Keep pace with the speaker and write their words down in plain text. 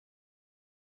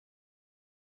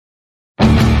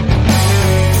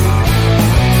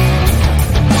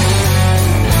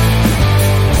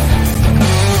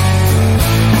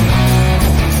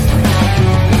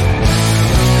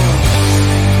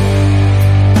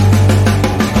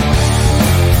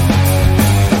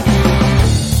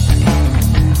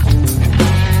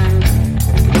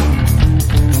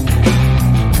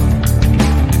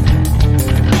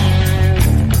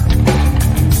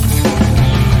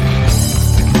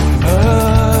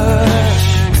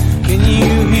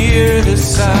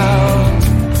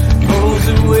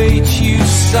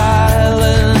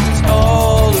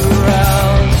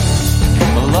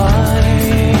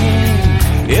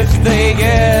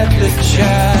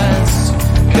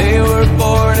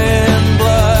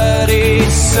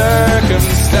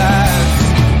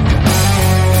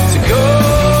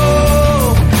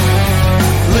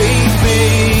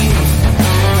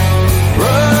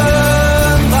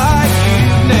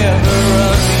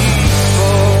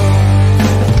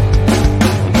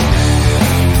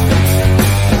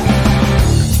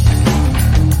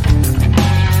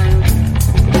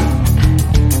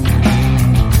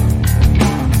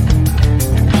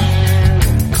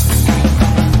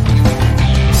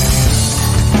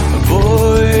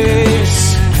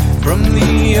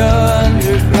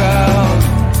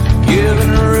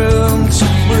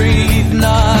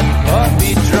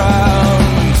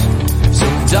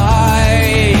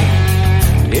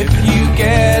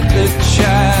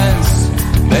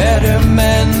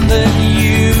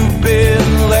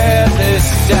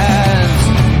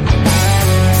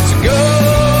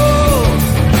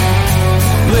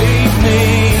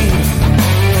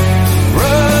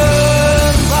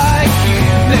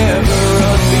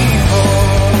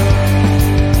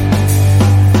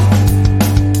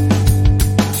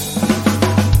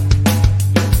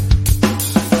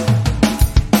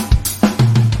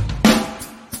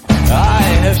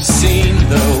I've seen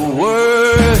the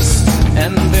worst,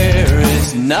 and there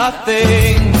is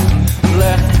nothing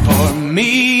left for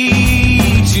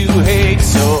me to hate,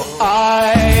 so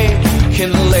I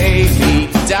can lay me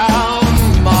down,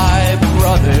 my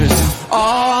brothers,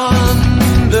 on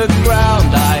the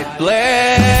ground. I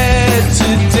bled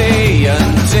today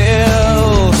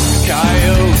until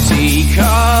Coyote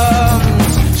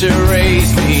comes to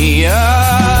raise me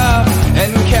up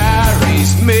and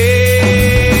carries me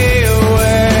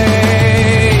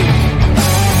away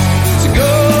to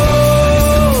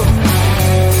go.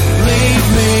 Leave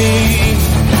me,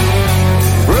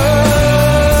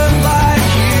 run like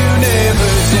you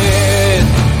never did.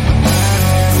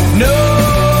 No,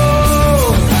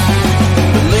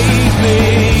 believe me,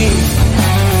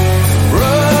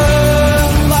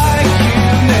 run like you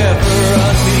never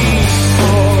run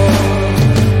before.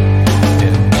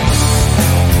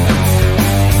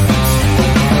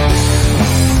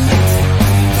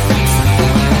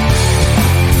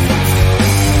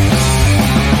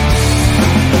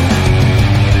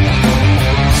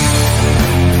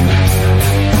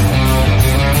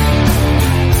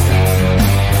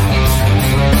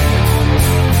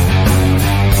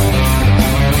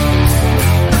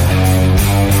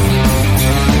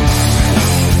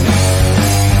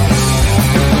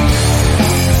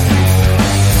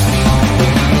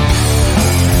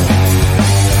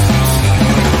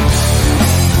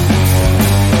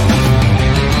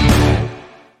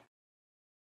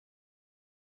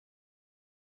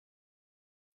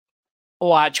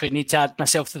 Oh, I actually need to add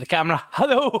myself to the camera.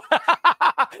 Hello.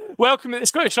 Welcome to the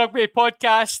Scottish Rugby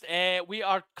Podcast. We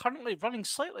are currently running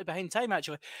slightly behind time,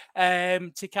 actually,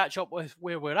 to catch up with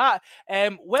where we're at.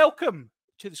 Welcome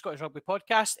to the Scottish Rugby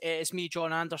Podcast. It's me,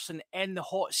 John Anderson, in the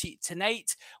hot seat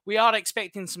tonight. We are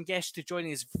expecting some guests to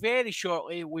join us very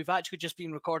shortly. We've actually just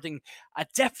been recording a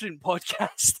different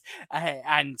podcast,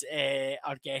 and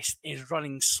our guest is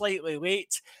running slightly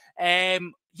late.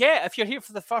 If you're here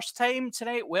for the first time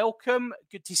tonight, welcome.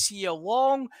 Good to see you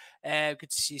along. Good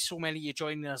to see so many of you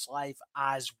joining us live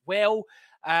as well.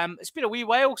 It's been a wee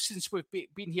while since we've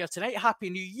been here tonight. Happy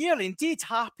New Year, indeed.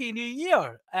 Happy New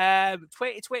Year.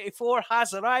 2024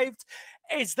 has arrived.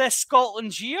 Is this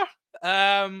Scotland's year?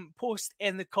 Post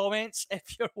in the comments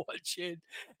if you're watching.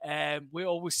 We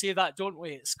always say that, don't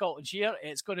we? It's Scotland's year.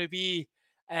 It's going to be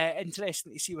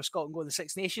interesting to see where Scotland go in the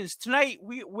Six Nations. Tonight,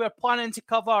 we're planning to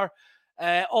cover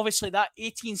obviously that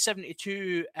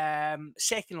 1872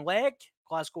 second leg,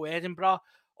 Glasgow-Edinburgh,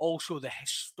 also the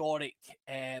historic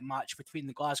match between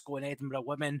the Glasgow and Edinburgh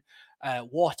women.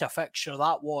 What a fixture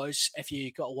that was, if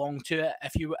you got along to it.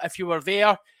 If you were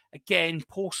there, again,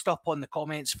 post up on the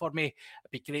comments for me.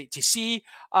 It'd be great to see.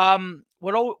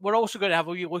 We're also going to have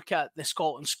a wee look at the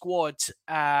Scotland squad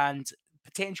and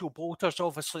potential bolters.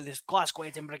 Obviously, this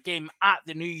Glasgow-Edinburgh game at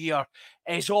the New Year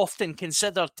is often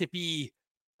considered to be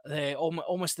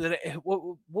almost the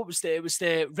what was it was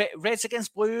the Reds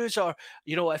against Blues, or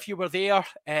if you were there,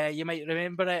 you might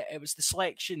remember it. It was the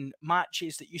selection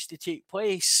matches that used to take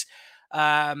place.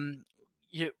 We've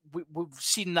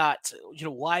seen that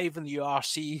live in the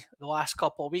URC the last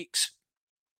couple of weeks,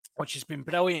 which has been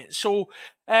brilliant. So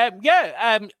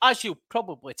as you'll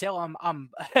probably tell, I'm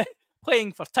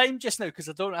playing for time just now because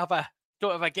I don't have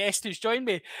a guest who's joined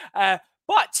me,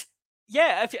 but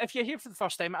yeah, if you're here for the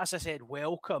first time, as I said,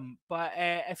 welcome. But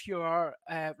if you're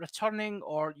returning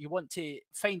or you want to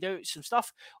find out some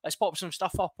stuff, let's pop some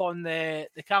stuff up on the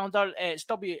calendar. It's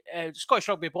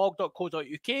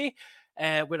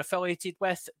scottishrugbyblog.co.uk. We're affiliated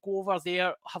with. Go over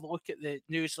there, have a look at the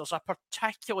news. There's a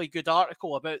particularly good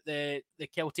article about the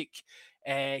Celtic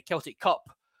Cup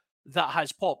that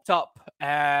has popped up.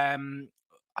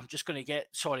 I'm just going to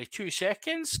get, 2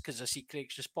 seconds, because I see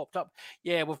Craig's just popped up.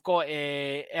 Yeah, we've got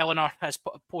Eleanor has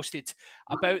posted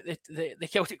about the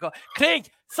Celtic Cup. Craig,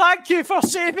 thank you for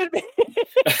saving me.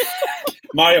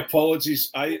 My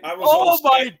apologies. I was. Oh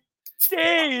my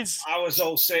days! I was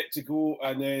all set to go,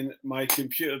 and then my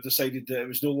computer decided that it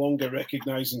was no longer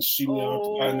recognising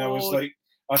StreamYard, and I was like,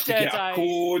 I had to get a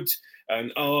code.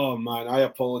 And oh man, I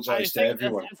apologise to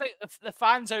everyone. I think the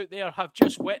fans out there have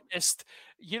just witnessed.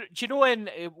 Do you know in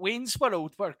Wayne's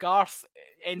World where Garth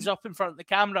ends up in front of the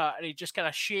camera and he just kind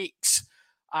of shakes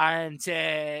and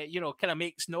kind of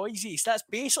makes noises? That's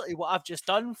basically what I've just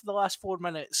done for the last 4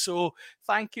 minutes. So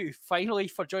thank you finally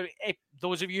for joining.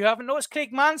 Those of you who haven't noticed,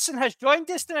 Craig Manson has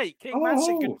joined us tonight. Craig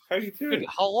Manson, how you doing?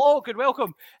 Hello, good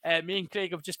welcome. Me and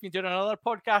Craig have just been doing another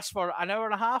podcast for an hour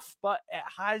and a half, but it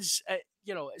has.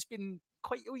 It's been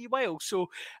quite a wee while. So,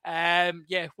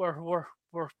 we're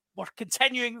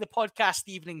continuing the podcast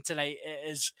evening tonight.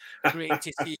 It is great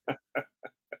to see.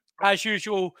 As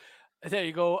usual, There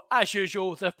you go. As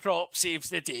usual, the prop saves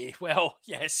the day. Well,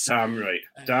 yes. Damn right.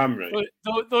 Damn right.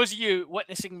 Those of you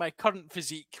witnessing my current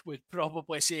physique would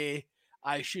probably say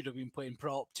I should have been playing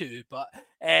prop too. But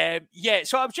yeah,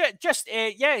 so I'm just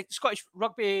Scottish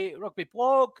Rugby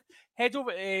blog. Head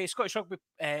over to Scottish Rugby.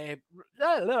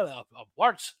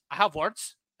 Words. I have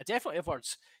words. I definitely have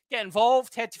words. Get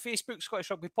involved. Head to Facebook, Scottish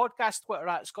Rugby Podcast, Twitter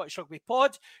at Scottish Rugby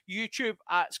Pod, YouTube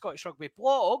at Scottish Rugby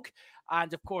Blog,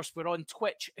 and of course we're on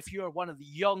Twitch. If you're one of the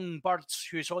young birds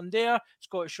who's on there,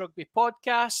 Scottish Rugby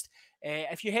Podcast.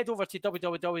 If you head over to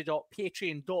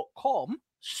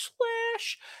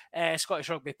www.patreon.com/Scottish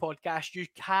Rugby Podcast, you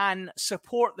can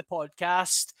support the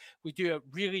podcast. We do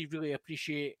really, really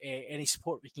appreciate any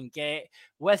support we can get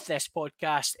with this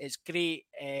podcast. It's great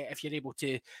if you're able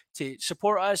to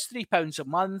support us. £3 a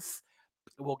month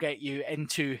will get you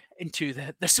into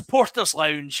the supporters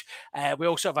lounge. We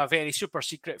also have a very super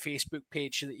secret Facebook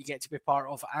page that you get to be part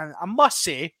of. And I must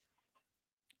say,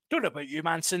 don't know about you,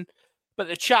 Manson, but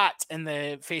the chat in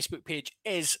the Facebook page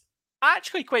is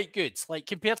actually quite good. Like,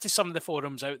 compared to some of the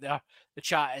forums out there, the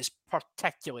chat is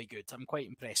particularly good. I'm quite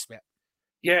impressed with it.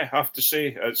 Yeah, I have to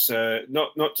say, it's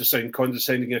not to sound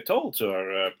condescending at all to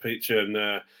our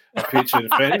Patreon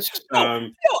friends. No,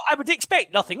 I would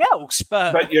expect nothing else,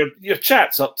 but your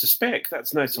chat's up to spec.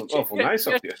 That's nice, awful nice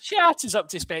of you. Your chat is up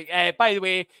to spec. By the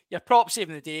way, your prop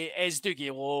saving the day is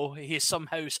Dougie Lowe. He is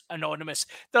somehow anonymous.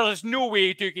 There is no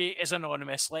way Dougie is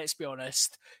anonymous. Let's be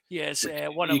honest. He is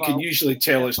one of. You can usually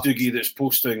tell it's Dougie that's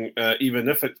posting, even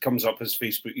if it comes up as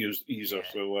Facebook user.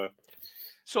 So.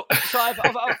 So I've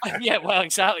yeah, well,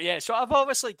 exactly, yeah. So I've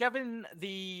obviously given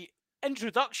the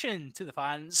introduction to the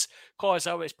fans because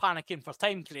I was panicking for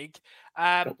time, Craig.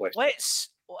 Let's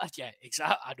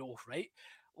exactly. I know, right?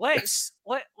 Let's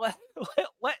look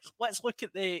at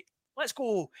let's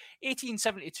go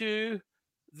 1872,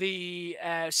 the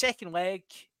second leg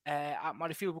at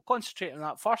Murrayfield. We'll concentrate on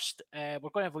that first. We're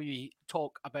going to have a wee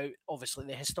talk about obviously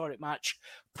the historic match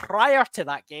prior to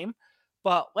that game.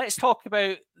 But let's talk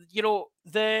about,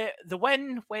 the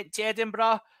win went to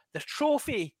Edinburgh. The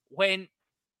trophy went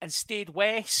and stayed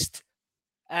west.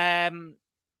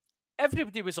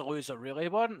 Everybody was a loser, really,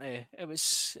 weren't they? It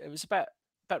was a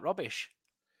bit rubbish.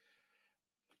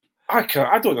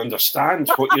 I don't understand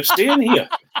what you're saying here.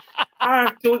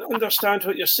 I don't understand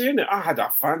what you're saying. I had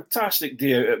a fantastic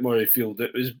day out at Murrayfield.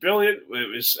 It was brilliant.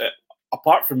 It was,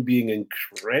 apart from being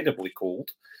incredibly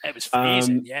cold. It was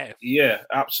freezing, yeah. Yeah,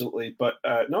 absolutely. But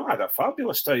no, I had a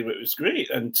fabulous time. It was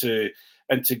great. And to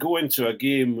go into a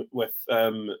game with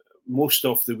most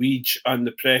of the Weege and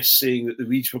the press saying that the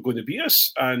Weege were going to beat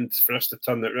us, and for us to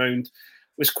turn it round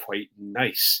was quite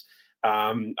nice.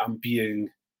 I'm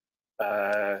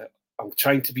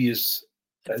trying to be as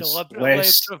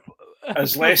less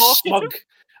smug.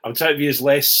 I'm trying to be as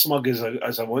less smug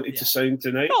as I wanted to sound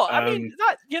tonight. No, I mean,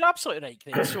 you're absolutely right,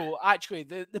 Craig. So actually,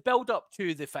 the build-up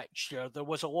to the fixture, there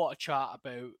was a lot of chat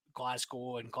about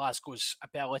Glasgow and Glasgow's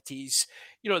abilities.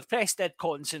 The press did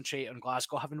concentrate on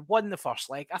Glasgow having won the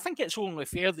first leg. I think it's only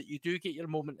fair that you do get your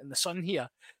moment in the sun here.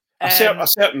 A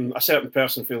certain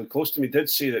person fairly close to me did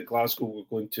say that Glasgow were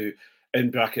going to,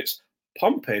 in brackets,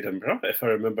 pump Edinburgh, if I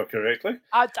remember correctly.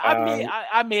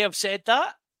 I may have said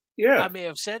that. Yeah. I may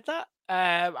have said that.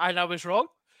 And I was wrong.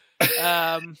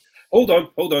 Hold on.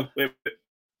 Wait.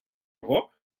 What?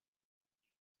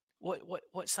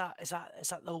 What's that? Is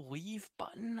that the leave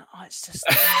button? Oh, it's just.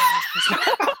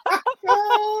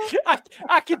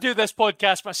 I could do this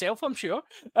podcast myself, I'm sure.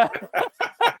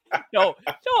 No.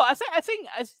 I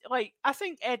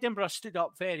think Edinburgh stood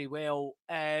up very well.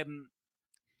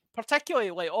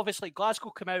 Particularly, obviously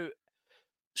Glasgow came out,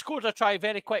 scored a try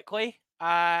very quickly.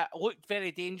 Looked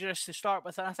very dangerous to start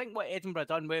with, and I think what Edinburgh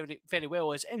done very, very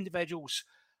well is individuals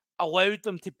allowed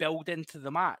them to build into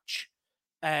the match,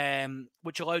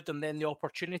 which allowed them then the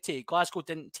opportunity. Glasgow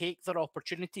didn't take their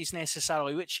opportunities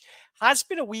necessarily, which has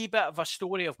been a wee bit of a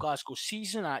story of Glasgow's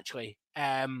season, actually.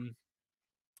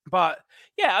 But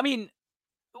yeah, I mean,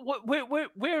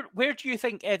 where do you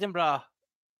think Edinburgh?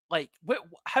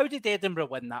 How did Edinburgh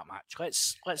win that match?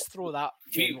 Let's throw that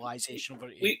generalisation over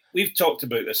to you. We've talked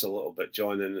about this a little bit,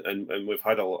 John, and we've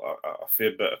had a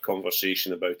fair bit of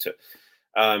conversation about it.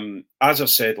 As I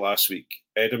said last week,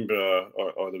 Edinburgh,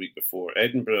 or the week before,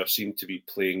 Edinburgh seemed to be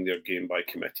playing their game by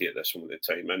committee at this moment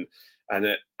in time, and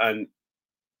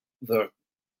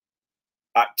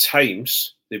at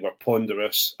times they were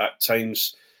ponderous. At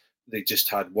times they just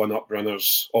had one-up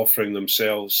runners offering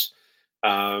themselves.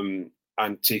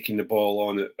 And taking the ball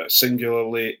on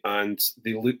singularly, and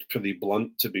they looked pretty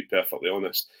blunt, to be perfectly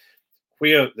honest.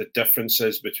 Where the difference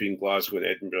is between Glasgow and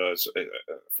Edinburgh is,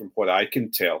 from what I can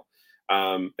tell,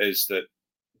 is that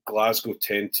Glasgow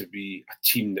tend to be a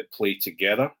team that play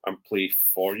together and play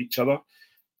for each other,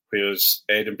 whereas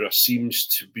Edinburgh seems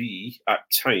to be, at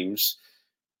times,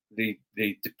 they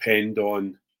depend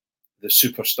on the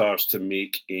superstars to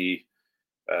make to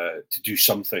do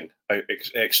something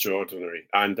extraordinary.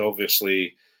 And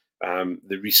obviously,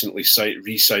 the recently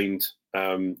re-signed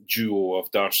duo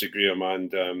of Darcy Graham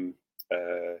and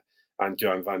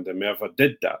Johan van der Merwe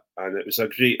did that, and it was a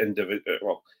great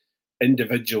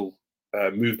individual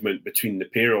movement between the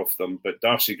pair of them. But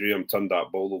Darcy Graham turned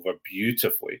that ball over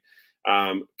beautifully,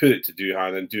 put it to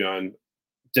Duhan, and Duhan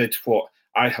did what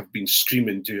I have been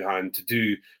screaming Duhan to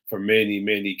do for many,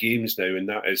 many games now, and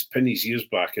that is pin his ears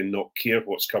back and not care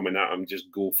what's coming at him, just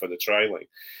go for the try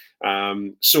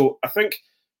line. So I think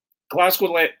Glasgow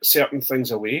let certain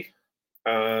things away,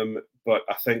 but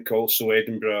I think also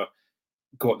Edinburgh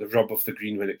got the rub of the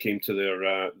green when it came to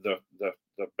their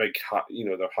big,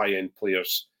 their high end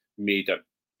players made a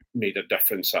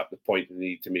difference at the point they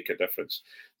need to make a difference.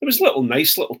 There was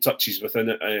nice little touches within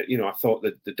it. I thought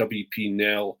that the WP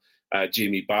Nell,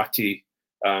 Jamie Batty.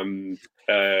 It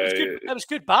was a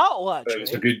good battle, actually. It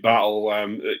was a good battle.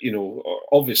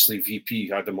 Obviously VP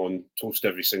had him on toast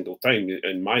every single time,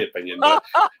 in my opinion. But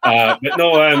no,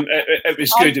 it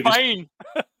was good.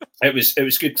 It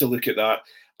was good to look at that.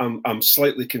 I'm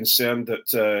slightly concerned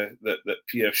that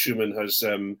Pierre Schumann has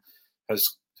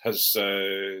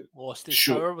lost his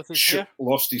power with his hair.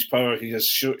 Lost his power. He has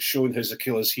shown his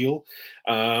Achilles heel.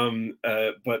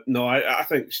 But no, I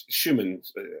think Schumann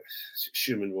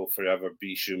will forever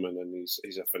be Schumann, and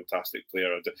he's a fantastic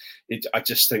player. I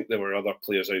just think there were other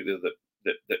players out there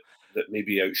that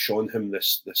maybe outshone him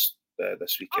this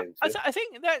weekend. I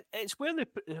think that it's where I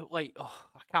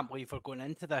can't believe we're going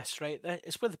into this, right?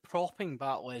 It's where the propping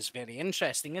battle is very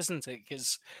interesting, isn't it?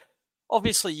 Because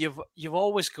obviously you've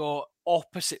always got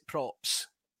opposite props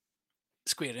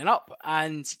squaring up,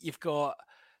 and you've got,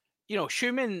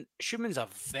 Schumann's a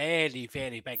very,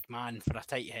 very big man for a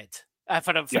tight head.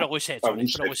 For a loose head.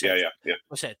 Loose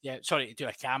head. Yeah. Sorry to do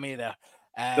a cameo there.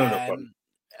 No problem.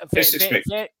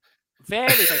 Very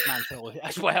big man for a loose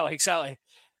as well. Exactly.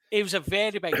 He was a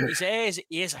very big.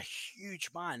 He is a huge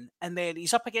man, and then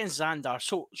he's up against Zander.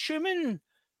 So Schumann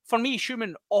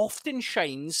often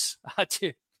shines.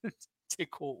 To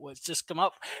quote what's just come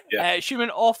up, Schumann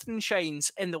often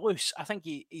shines in the loose. I think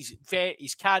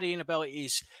his carrying ability,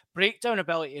 his breakdown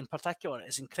ability in particular,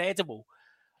 is incredible.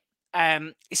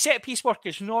 His set piece work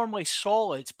is normally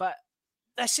solid, but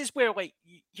this is where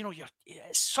you're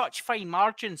such fine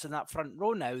margins in that front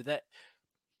row now that.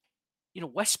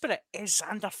 Whisper it, is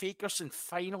Zander Fagerson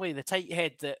finally the tight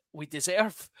head that we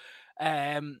deserve?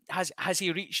 Has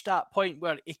he reached that point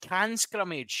where he can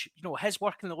scrummage? His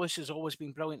work in the loose has always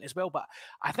been brilliant as well, but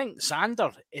I think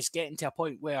Zander is getting to a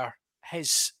point where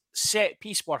his set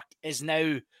piece work is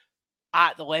now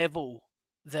at the level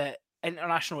that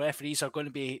international referees are going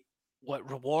to be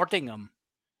rewarding him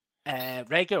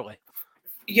regularly.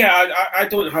 Yeah, I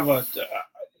don't have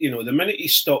the minute he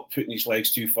stopped putting his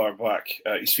legs too far back,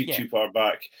 his feet too far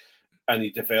back, and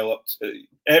he developed,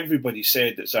 everybody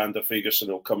said that Zander Fagerson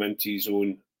will come into his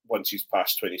own once he's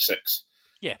past 26.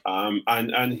 Yeah.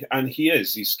 And he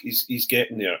is. He's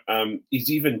getting there.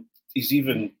 He's even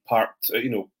parked.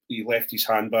 He left his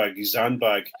handbag, his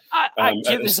sandbag.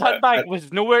 His handbag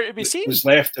was nowhere to be seen. Was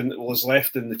left in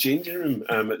the changing room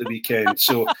at the weekend.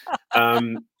 So.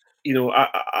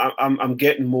 I'm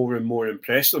getting more and more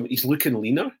impressed with him. He's looking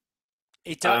leaner.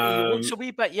 He looks a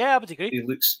wee bit. Yeah, I would agree. He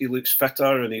looks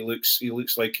fitter, and he looks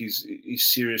like he's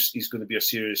serious. He's going to be a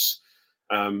serious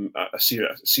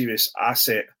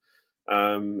asset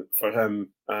for him.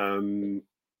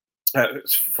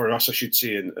 For us, I should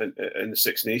say, in the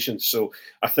Six Nations. So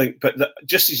I think, but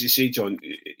just as you say, John,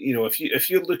 if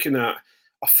you're looking at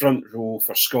a front row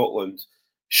for Scotland,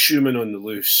 Schumann on the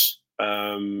loose.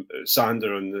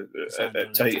 Zander on the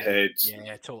tight heads.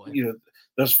 Yeah, totally.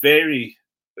 There's very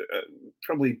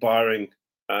probably barring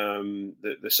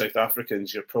the South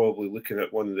Africans, you're probably looking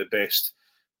at one of the best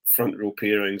front row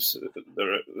pairings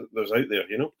there's out there.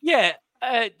 Yeah.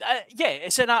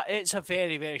 It's a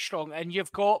very, very strong, and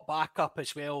you've got backup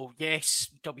as well.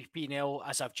 Yes, WP Nell,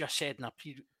 as I've just said in a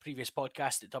previous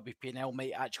podcast, that WP Nell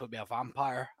might actually be a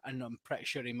vampire, and I'm pretty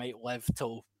sure he might live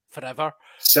till forever.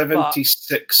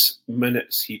 76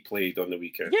 minutes he played on the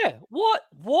weekend. Yeah, what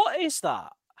is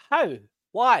that? How?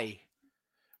 Why?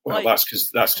 Well, that's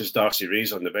because Darcy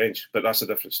Ray's on the bench, but that's a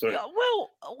different story. Well,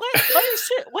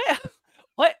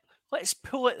 let's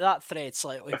pull at that thread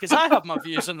slightly, because I have my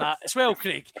views on that as well,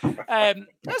 Craig.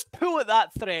 Let's pull at that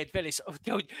thread very.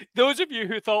 Those of you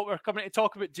who thought we were coming to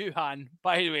talk about Duhan,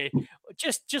 by the way,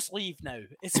 just leave now.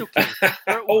 It's okay.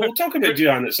 We'll talk about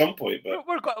Duhan at some point, but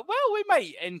We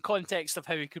might, in context of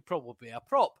how he could probably be a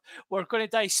prop. We're going to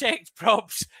dissect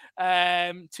props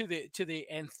to the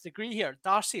nth degree here.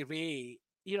 Darcy Ray,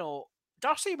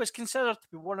 Darcy was considered to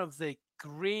be one of the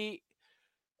great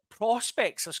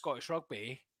prospects of Scottish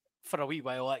rugby for a wee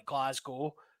while at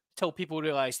Glasgow, till people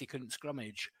realised he couldn't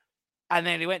scrummage. And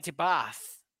then he went to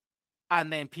Bath,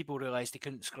 and then people realised he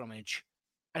couldn't scrummage.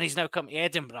 And he's now come to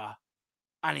Edinburgh,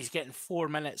 and he's getting 4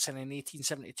 minutes in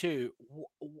 1872.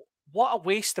 What a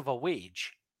waste of a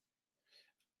wage.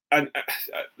 And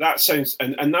that sounds...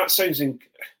 And that sounds...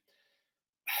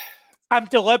 I'm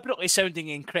deliberately sounding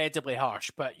incredibly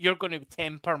harsh, but you're going to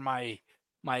temper my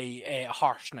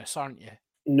harshness, aren't you?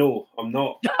 No, I'm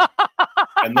not.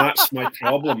 And that's my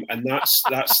problem. And that's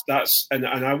and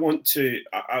I want to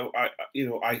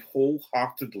I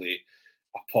wholeheartedly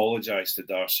apologise to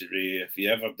Darcy Ray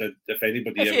if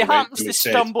anybody if he happens to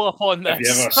stumble upon this. If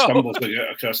he ever stumbles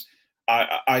across,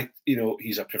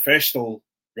 he's a professional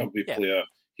rugby player.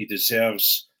 He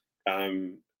deserves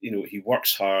he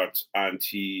works hard and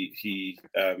he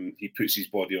puts his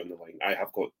body on the line. I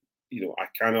have got I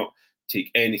cannot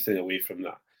take anything away from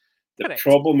that. The Correct.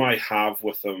 problem I have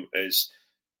with him is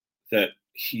that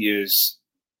he is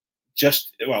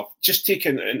just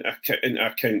taking into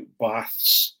account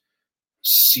Bath's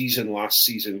season last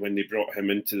season when they brought him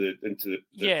into the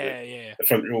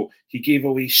front row. He gave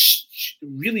away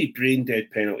really brain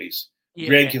dead penalties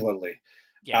regularly.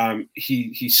 Yeah.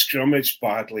 He scrummaged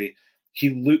badly. He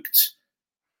looked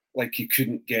like he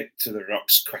couldn't get to the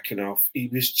rucks quick enough. He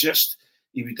would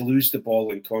lose the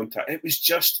ball in contact. It was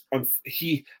just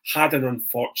he had an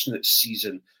unfortunate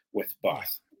season with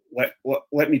Bath.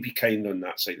 Let me be kind on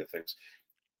that side of things.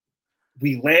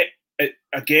 We let it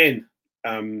again.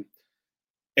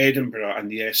 Edinburgh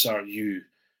and the SRU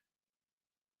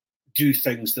do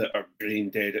things that are brain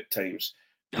dead at times.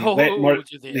 They let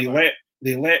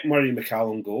Murray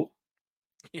McCallum go.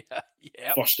 Yeah.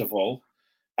 First of all,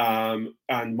 and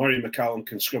Murray McCallum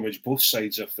can scrummage both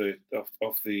sides of the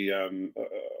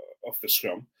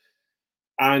scrum,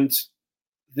 and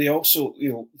they also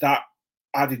that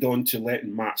added on to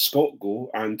letting Matt Scott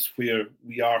go, and where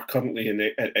we are currently in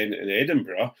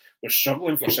Edinburgh, we're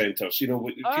struggling for centres. People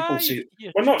say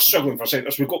we're not struggling for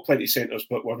centres. We've got plenty of centres,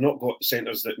 but we've not got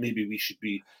centres that maybe we should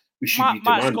be demanding.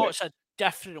 Matt Scott's a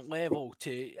different level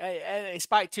to. It's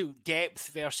back to depth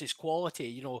versus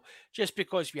quality. Just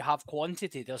because we have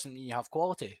quantity doesn't mean you have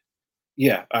quality.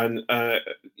 Yeah, and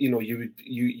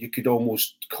you could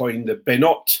almost coin the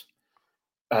Benot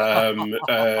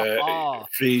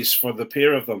phrase for the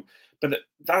pair of them. But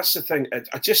that's the thing.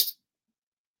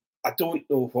 I don't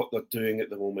know what they're doing at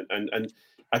the moment. And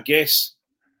I guess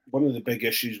one of the big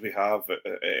issues we have at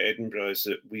Edinburgh is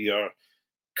that we are,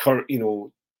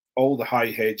 all the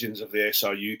high hedgeons of the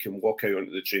SRU can walk out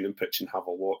onto the training pitch and have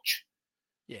a watch.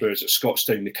 Yeah. Whereas at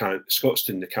Scottstown, they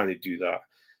can't do that.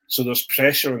 So there's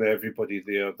pressure on everybody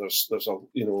there. There's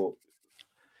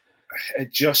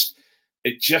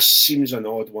it just seems an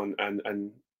odd one,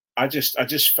 and I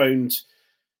just found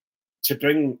to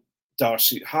bring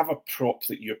Darcy, have a prop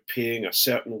that you're paying a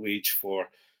certain wage for,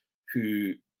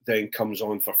 who then comes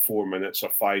on for 4 minutes or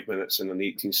 5 minutes in an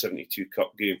 1872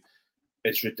 Cup game.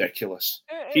 It's ridiculous.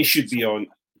 He should be on.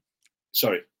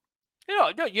 Sorry.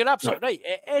 No, you're absolutely right.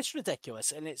 It's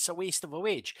ridiculous, and it's a waste of a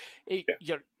wage.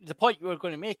 The point you were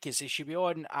going to make is he should be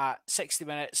on at 60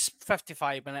 minutes,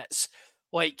 55 minutes.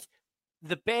 Like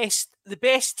the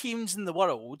best teams in the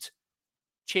world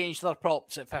change their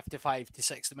props at 55 to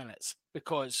 60 minutes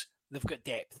because they've got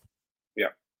depth. Yeah.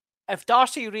 If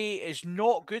Darcy Ray is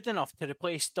not good enough to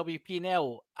replace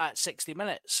WP at 60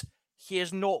 minutes, he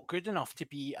is not good enough to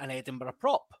be an Edinburgh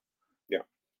prop. Yeah.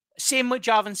 Same with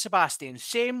Javan Sebastian.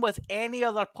 Same with any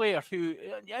other player who,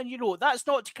 and that's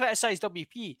not to criticise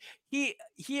WP. He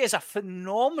is a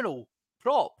phenomenal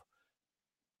prop.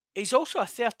 He's also a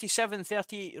 37,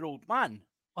 38-year-old man.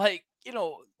 Like,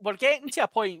 we're getting to a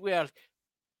point where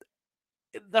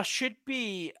there should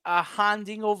be a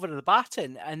handing over the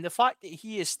baton, and the fact that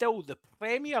he is still the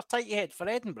premier tight head for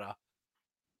Edinburgh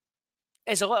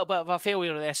is a little bit of a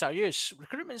failure of the SRU's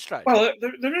recruitment strategy. Well,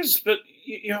 there is, but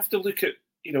you have to look at,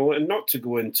 and not to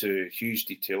go into huge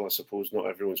detail, I suppose not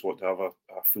everyone's want to have a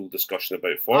full discussion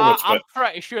about forwards. I'm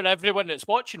pretty sure everyone that's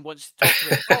watching wants to talk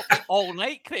about props all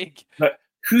night, Craig. But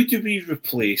who do we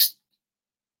replace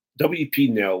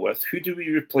WP Nell with? Who do we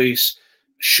replace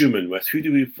Schumann with? Who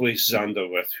do we replace Zander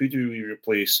with? Who do we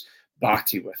replace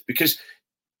Batty with? Because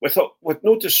with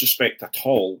no disrespect at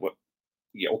all,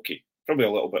 probably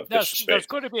a little bit of There's disrespect.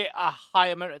 going to be a high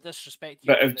amount of disrespect.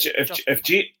 But here,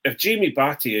 if Jamie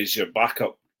Batty is your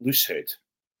backup loosehead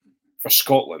for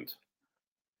Scotland,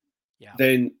 yeah.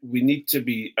 then we need to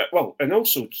be well. And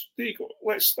also, there you go.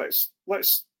 Let's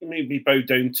maybe bow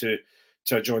down to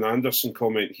a John Anderson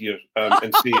comment here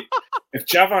and say if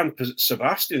Javan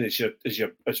Sebastian is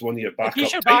one of your backup if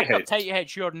he's your backup tight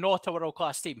heads, you're not a world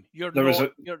class team. There's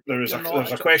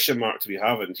a question mark to be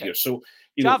having here. So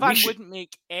Javan wouldn't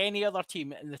make any other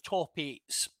team in the top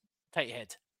 8's tight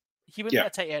head. He wouldn't be a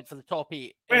tight head for the top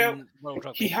 8 in World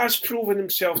Rugby. He has proven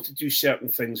himself to do certain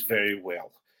things very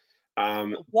well.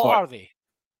 What are they?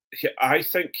 I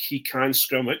think he can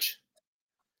scrummage.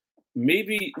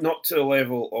 Maybe not to the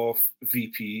level of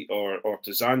VP or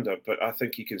to Zander, but I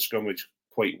think he can scrummage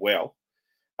quite well.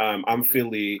 I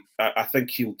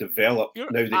think he'll develop. You're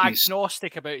now that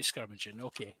agnostic about scrummaging,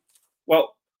 okay?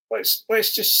 Well,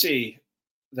 let's just say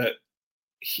that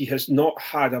he has not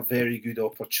had a very good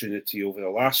opportunity over the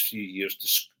last few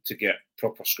years to get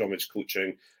proper scrummage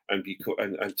coaching and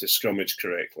to scrummage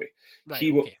correctly.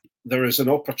 Right, there is an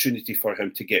opportunity for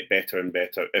him to get better and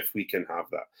better if we can have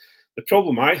that. The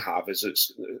problem I have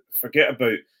is forget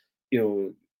about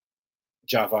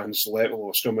Javan's level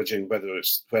of scrummaging,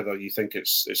 whether you think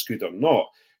it's good or not.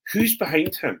 Who's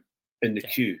behind him in the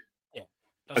queue? Yeah.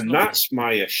 And that's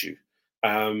my issue.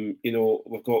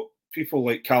 We've got people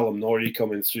like Callum Norrie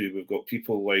coming through. We've got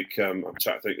people like I'm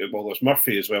trying to think. Well, there's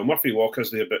Murphy as well. Murphy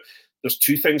Walker's there, but there's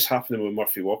two things happening with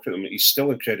Murphy Walker. I mean, he's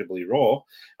still incredibly raw,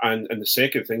 and the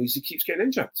second thing is he keeps getting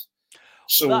injured.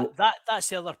 So that's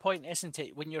the other point, isn't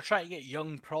it? When you're trying to get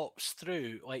young props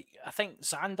through, like I think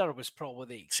Zander was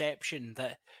probably the exception,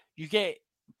 that you get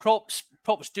props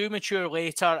do mature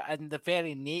later, and the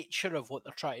very nature of what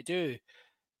they're trying to do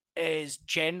is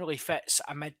generally fits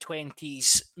a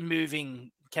mid-20s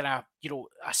moving kind of,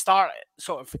 a start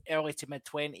sort of early to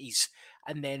mid-20s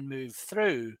and then move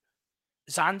through.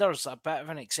 Zander's a bit of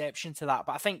an exception to that,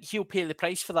 but I think he'll pay the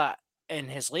price for that in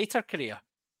his later career.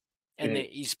 And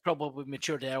that he's probably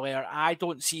matured earlier. I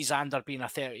don't see Zander being a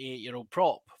 38-year-old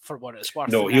prop for what it's worth.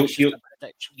 No, you'll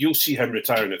see him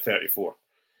retiring at 34.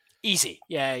 Easy,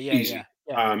 yeah.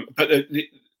 But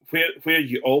where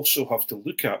you also have to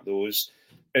look at those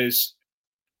is,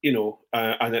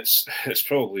 and it's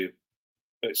probably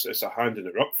it's a hand in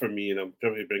the ruck for me, and I'm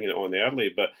probably bringing it on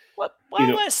early. But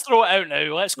let's throw it out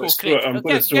now. Let's go. I'm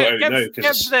going to throw it out now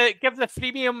because give the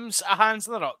freemiums a hands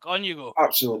in the ruck. On you go.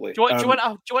 Absolutely. Do you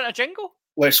want a jingle?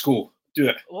 Let's go. Do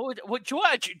it. What do you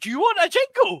want a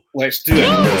jingle? Let's do it.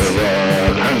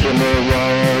 Hands in the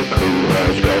ruck. Who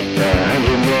has got their hands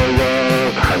in the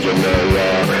ruck? Hands in the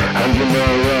ruck. Hands in the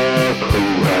ruck. Who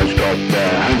has got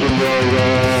their hands in the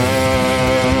ruck?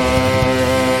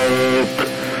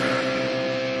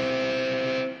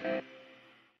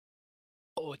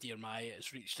 Oh dear my,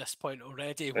 it's reached this point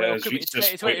already. Welcome to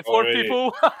 2024, already.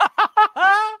 people.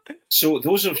 So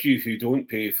those of you who don't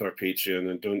pay for Patreon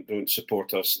and don't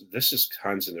support us, this is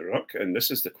Hands in the Ruck, and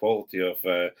this is the quality of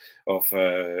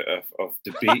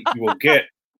debate you will get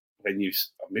when you.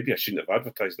 Maybe I shouldn't have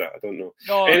advertised that. I don't know.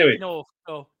 No, anyway, no.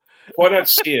 What I'd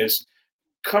say is,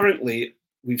 currently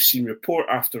we've seen report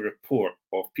after report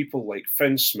of people like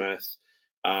Finn Smith,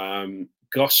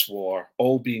 Gus War,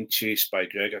 all being chased by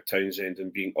Gregor Townsend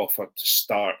and being offered to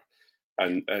start,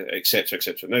 and etc.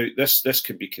 etc. Now, this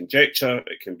can be conjecture,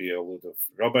 it can be a load of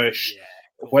rubbish,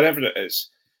 whatever it is.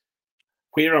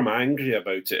 Where I'm angry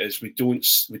about it is we don't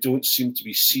seem to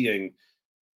be seeing.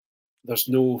 There's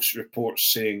no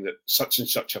reports saying that such and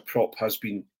such a prop has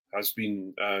been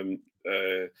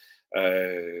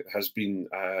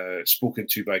spoken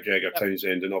to by Gregor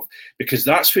Townsend enough, because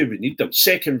that's where we need them.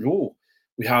 Second row.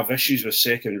 We have issues with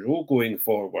second row going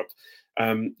forward.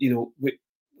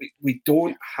 We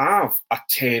don't have a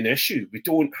 10 issue. We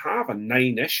don't have a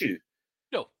 9 issue.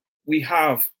 No. We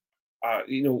have,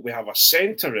 we have a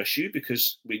centre issue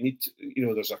because we need to,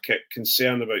 there's a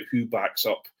concern about who backs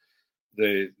up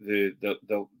the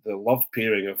love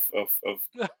pairing of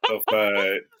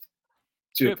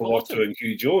Tuipulotu and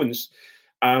Hugh Jones,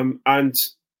 and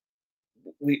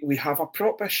we have a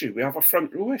prop issue. We have a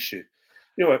front row issue.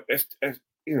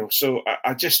 So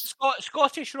I just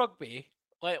Scottish rugby.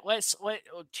 Let's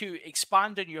to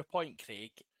expand on your point,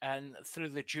 Craig, and through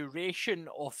the duration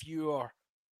of your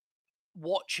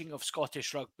watching of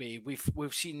Scottish rugby,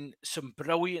 we've seen some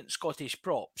brilliant Scottish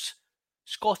props.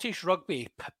 Scottish rugby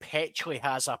perpetually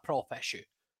has a prop issue.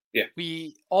 Yeah,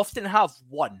 we often have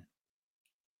one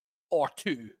or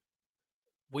two.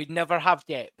 We never have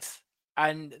depth,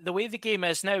 and the way the game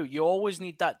is now, you always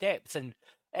need that depth. And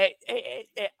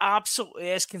It absolutely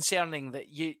is concerning that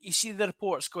you see the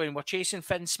reports going, we're chasing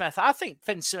Finn Smith. I think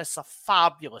Finn Smith's a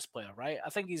fabulous player, right? I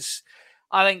think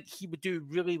he would do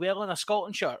really well in a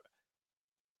Scotland shirt.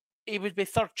 He would be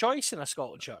third choice in a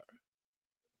Scotland shirt.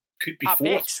 Could be At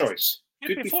fourth best. choice.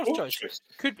 Could be fourth choice.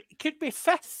 Could be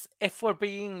fifth if we're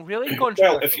being really Well,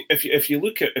 controversial. if you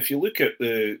look at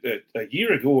the a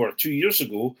year ago or 2 years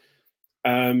ago,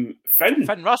 Finn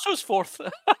Russell's fourth.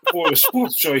 was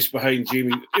fourth choice behind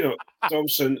Jamie,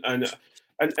 Thompson, and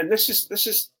this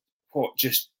is what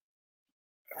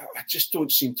I just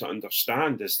don't seem to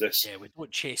understand is this. Yeah, we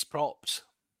don't chase props.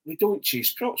 We don't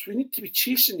chase props. We need to be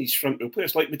chasing these front row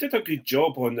players. Like we did a good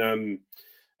job on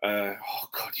oh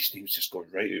God, his name's just gone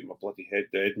right out of my bloody head.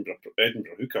 The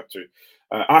Edinburgh hooker to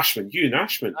Ewan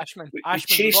Ashman. We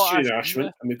chased Ewan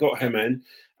Ashman, and we got him in.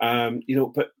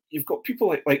 But you've got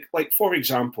people like for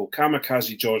example,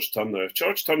 Kamikaze George Turner. If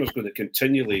George Turner's going to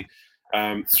continually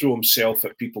throw himself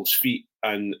at people's feet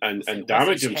and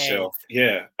damage himself,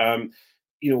 we're going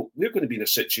to be in a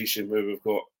situation where we've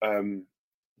got the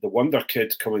Wonder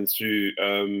Kid coming through,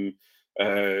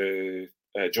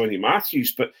 Johnny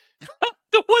Matthews, but.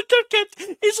 The Wonder Kid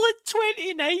is like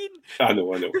 29. I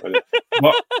know.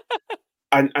 But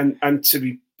and to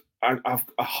be, I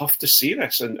have to say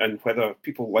this, and whether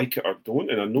people like it or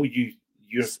don't, and I know you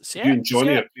and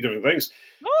Johnny are two different things.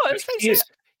 No, it's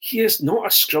he is not a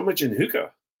scrummaging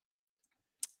hooker.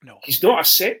 No, he's not a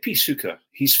set piece hooker.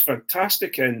 He's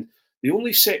fantastic, and the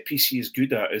only set piece he is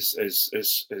good at is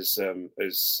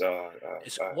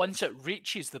once it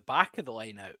reaches the back of the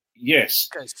line out. Yes,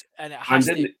 and it has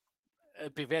to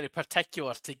be very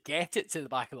particular to get it to the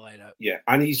back of the line out. Yeah,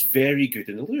 and he's very good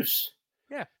in the loose.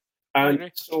 Yeah,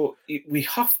 and so we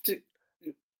have to.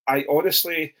 I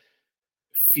honestly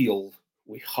feel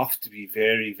we have to be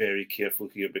very, very careful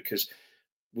here because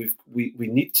we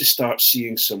need to start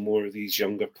seeing some more of these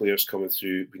younger players coming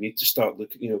through. We need to start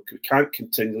looking. We can't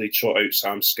continually trot out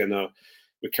Sam Skinner.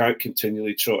 We can't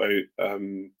continually trot out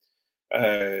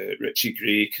Richie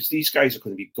Gray because these guys are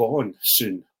going to be gone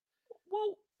soon.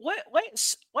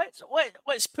 Let's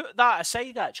put that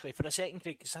aside actually for a second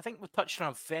because I think we've touched on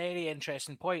a very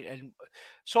interesting point. And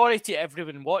sorry to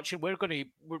everyone watching, we're going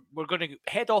to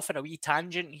head off in a wee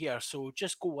tangent here, so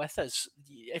just go with us.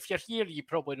 If you're here, you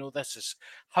probably know this is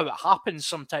how it happens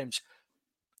sometimes.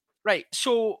 Right.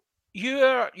 So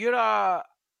you're a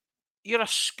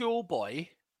schoolboy,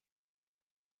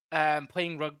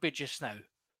 playing rugby just now.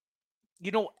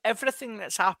 You know everything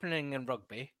that's happening in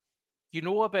rugby. You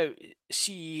know about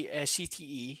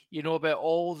CTE, you know about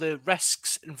all the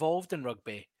risks involved in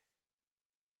rugby.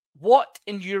 What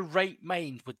in your right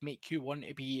mind would make you want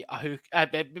to be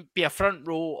a front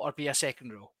row or be a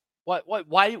second row?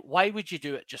 Why would you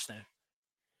do it just now?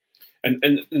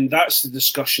 And that's the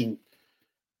discussion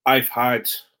I've had.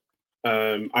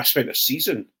 I spent a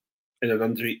season in an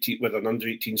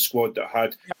under-18 squad that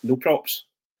had no props.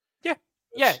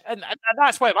 Yeah, and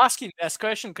that's why I'm asking this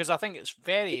question because I think it's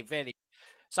very, very.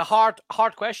 It's a hard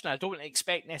question. I don't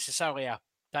expect necessarily a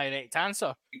direct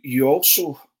answer. You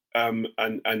also,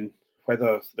 and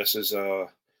whether this is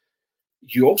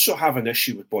you also have an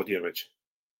issue with body image.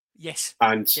 Yes,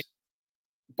 and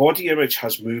body image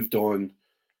has moved on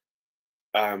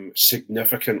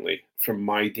significantly from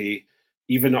my day,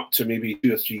 even up to maybe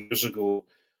 2 or 3 years ago.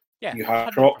 Yeah, you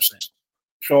had props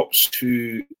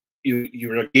to. You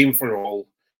were a game for all.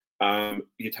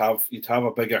 You'd have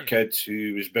a bigger kid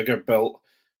who was bigger built,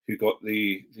 who got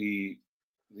the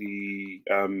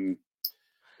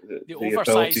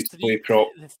oversized prop.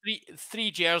 the three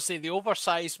jersey, the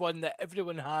oversized one that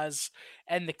everyone has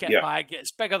in the kit bag. It's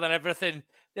bigger than everything.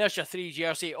 There's your 3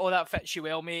 jersey. Oh, that fits you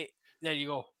well, mate. There you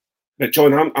go. But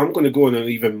John, I'm going to go on an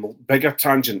even bigger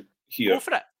tangent here. Go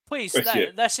for it, please.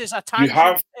 This is a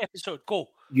tangent episode. Go.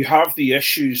 You have the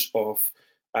issues of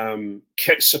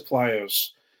kit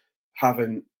suppliers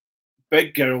having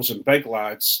big girls and big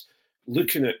lads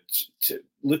looking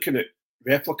at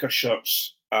replica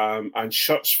shirts and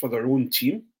shirts for their own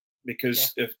team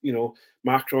because if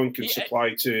Macron can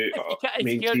supply to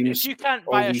main teams, if you can't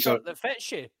buy a shirt that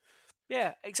fits you,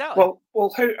 exactly.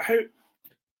 Well, how?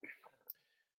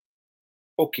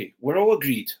 Okay, we're all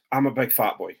agreed. I'm a big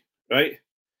fat boy, right?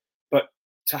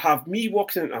 To have me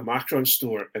walking into a Macron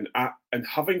store and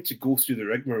having to go through the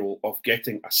rigmarole of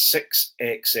getting a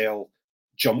 6XL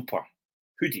jumper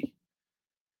hoodie,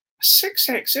 a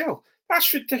 6XL,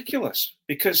 that's ridiculous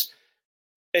because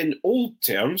in old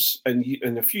terms, and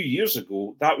a few years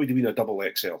ago, that would have been a double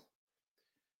XL.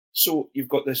 So you've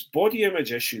got this body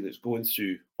image issue that's going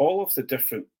through all of the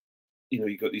different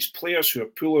you've got these players who are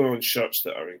pulling on shirts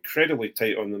that are incredibly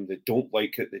tight on them. They don't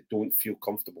like it. They don't feel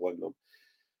comfortable in them.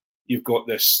 You've got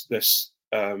this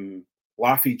laughy,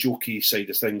 jokey side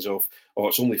of things of,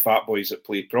 it's only fat boys that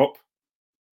play prop,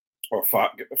 or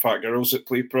fat girls that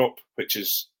play prop, which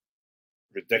is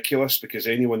ridiculous, because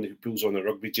anyone who pulls on a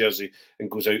rugby jersey and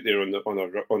goes out there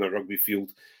on a rugby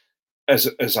field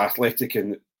is athletic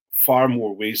in far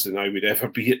more ways than I would ever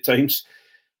be at times.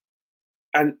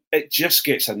 And it just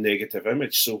gets a negative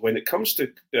image. So when it comes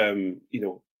to,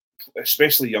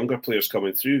 especially younger players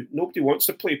coming through, nobody wants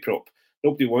to play prop.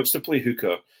 Nobody wants to play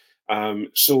hooker.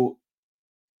 So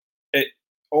it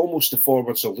almost the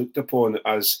forwards are looked upon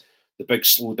as the big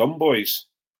slow dumb boys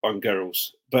on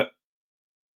girls. But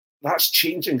that's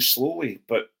changing slowly.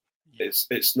 But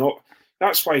it's not.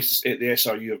 That's why at the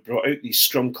SRU have brought out these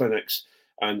scrum clinics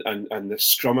and the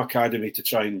Scrum Academy to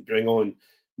try and bring on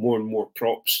more and more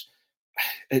props.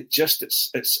 It's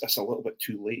a little bit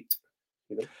too late,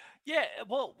 Yeah,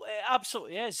 well, it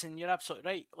absolutely is, and you're absolutely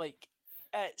right. Like,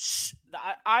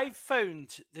 I've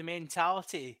found the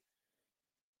mentality.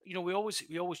 We always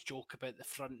joke about the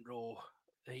front row,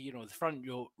 the front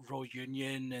row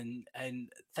union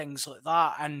and things like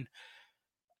that, and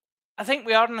I think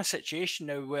we are in a situation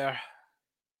now where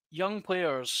young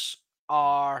players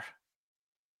are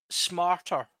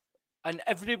smarter. And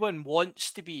everyone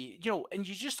wants to be, and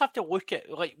you just have to look at,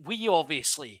 like, we look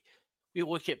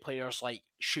at players like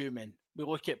Schumann. We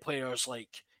look at players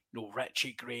like,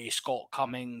 Richie Gray, Scott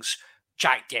Cummings,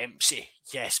 Jack Dempsey.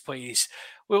 Yes, please.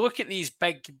 We look at these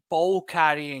big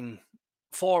ball-carrying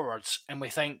forwards and we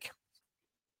think,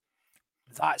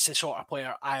 that's the sort of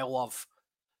player I love.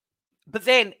 But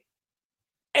then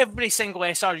every single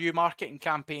SRU marketing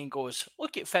campaign goes,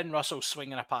 look at Finn Russell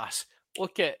swinging a pass.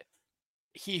 Look at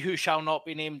he who shall not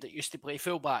be named that used to play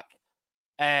fullback,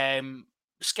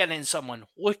 skinning someone.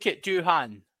 Look at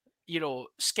Duhan,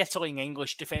 skittling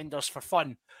English defenders for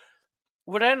fun.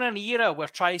 We're in an era where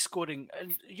try scoring,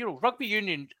 and rugby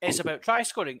union is about try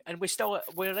scoring, and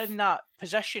we're in that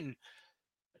position.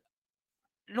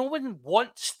 No one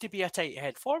wants to be a tight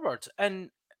head forward, and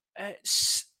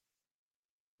it's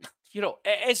it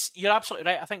is. You're absolutely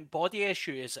right. I think body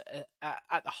issue is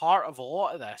at the heart of a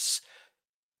lot of this,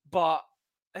 but.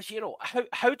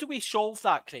 How do we solve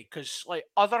that, Craig? Because like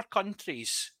other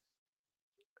countries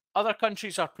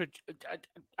are,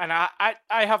 and I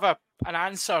have an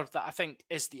answer that I think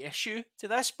is the issue to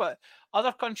this. But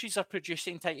other countries are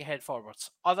producing tight head forwards.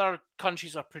 Other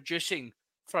countries are producing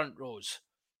front rows.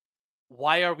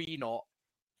 Why are we not?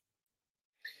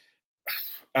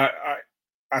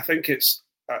 I think it's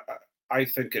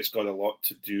got a lot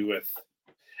to do with,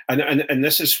 and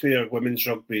this is where women's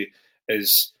rugby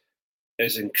is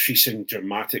increasing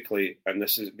dramatically, and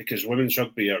this is because women's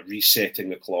rugby are resetting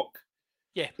the clock.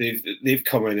 Yeah, they've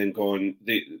come in and gone.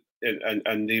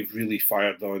 And they've really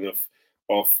fired on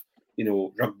of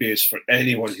rugby is for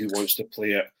anyone who wants to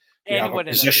play it. We have a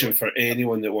position for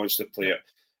anyone that wants to play it,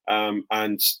 and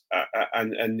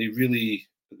they really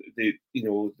they've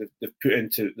put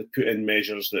in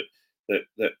measures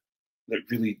that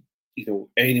really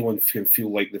anyone can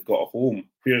feel like they've got a home.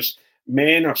 Whereas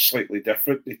men are slightly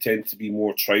different. They tend to be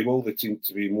more tribal. They tend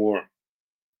to be more.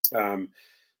 Don't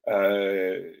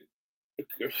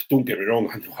get me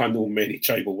wrong. I know many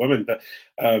tribal women, but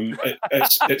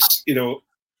it's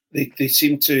they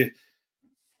seem to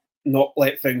not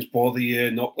let things bother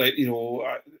you. Not let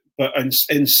but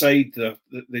inside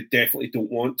they definitely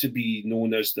don't want to be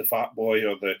known as the fat boy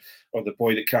or the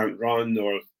boy that can't run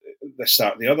or this,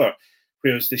 that, the other.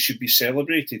 Whereas they should be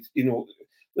celebrated.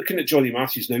 Looking at Johnny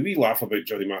Matthews now, we laugh about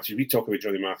Johnny Matthews. We talk about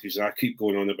Johnny Matthews, and I keep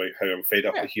going on about how I'm fed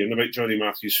up with hearing about Johnny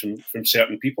Matthews from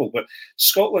certain people. But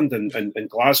Scotland and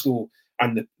Glasgow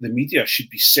and the media should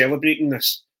be celebrating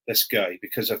this guy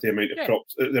because of the amount of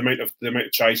props, the amount of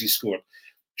tries he scored,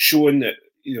 showing that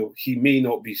he may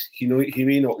not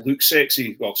look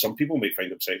sexy. Well, some people might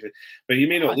find him sexy, but he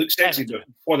may not look sexy. But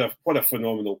what a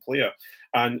phenomenal player,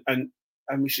 and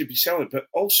we should be celebrating. But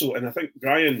also, and I think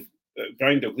Brian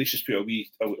Dalglish's put a wee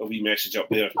message up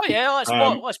there. Oh yeah,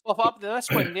 let's pop up to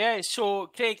this one. Yeah, so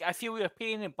Craig, I feel your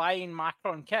pain in buying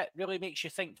Macron kit really makes you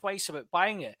think twice about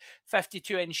buying it.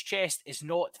 52-inch chest is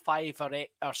not 5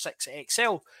 or 6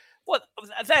 XL. What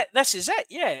this is it,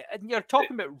 yeah. And you're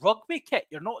talking about rugby kit.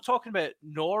 You're not talking about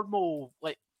normal,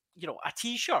 like a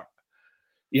t-shirt.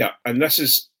 Yeah, and this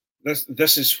is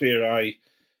where I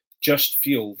just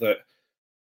feel that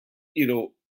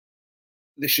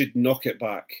they should knock it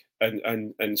back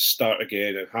and start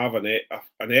again and have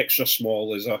an extra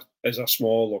small as a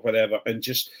small or whatever, and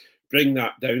just bring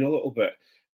that down a little bit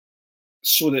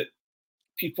so that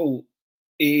people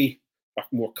are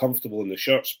more comfortable in the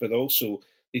shirts, but also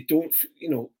they don't.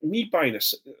 Me buying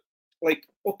like,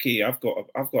 okay, I've got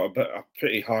a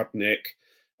pretty hard neck,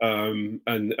 and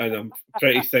I'm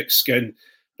pretty thick skin,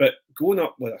 but going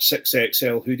up with a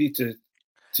 6XL hoodie to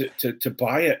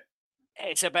buy it,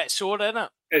 It's a bit sore, isn't it?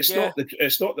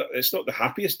 it's not the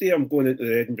happiest day. I'm going into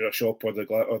the Edinburgh shop or the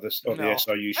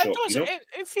SRU shop.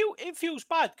 It feels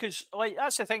bad because like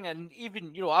that's the thing, and even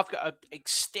I've got an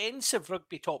extensive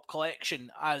rugby top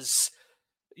collection, as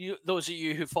those of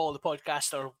you who follow the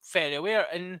podcast are very aware,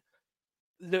 and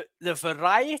the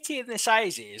variety in the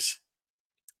sizes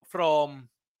from,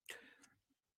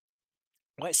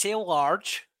 let's say,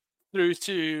 large through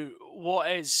to what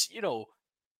is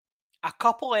a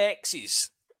couple of X's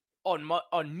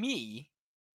on me.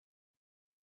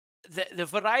 The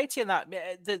variety in that,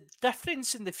 the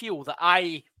difference in the feel that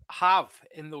I have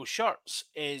in those shirts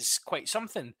is quite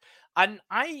something, and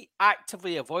I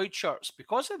actively avoid shirts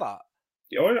because of that.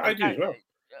 Yeah, I do as well.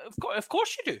 Of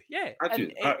course you do, yeah. I do.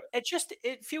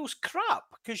 It feels crap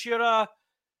because you're a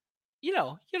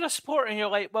supporter and you're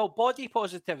like, well, body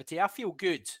positivity. I feel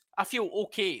good. I feel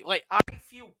okay. Like I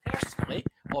feel personally.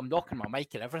 Well, I'm knocking my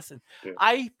mic and everything. Yeah.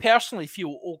 I personally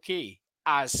feel okay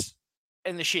as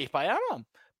in the shape I am,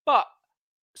 but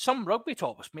some rugby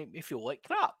tops make me feel like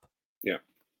crap. Yeah,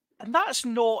 and that's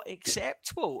not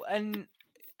acceptable. And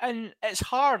it's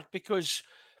hard because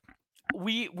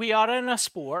we are in a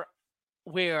sport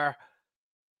where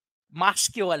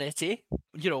masculinity,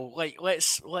 like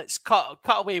let's cut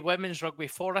away women's rugby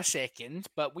for a second,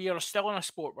 but we are still in a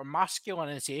sport where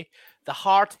masculinity, the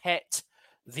hard hit,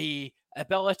 the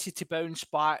ability to bounce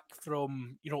back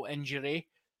from injury,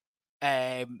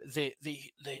 the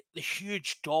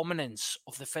huge dominance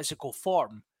of the physical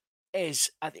form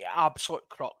is at the absolute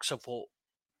crux of what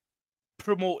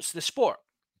promotes the sport.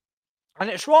 And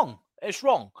it's wrong. It's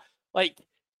wrong. Like,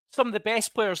 some of the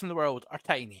best players in the world are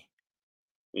tiny.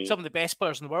 Some of the best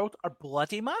players in the world are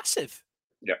bloody massive.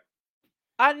 Yeah.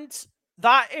 And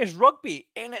that is rugby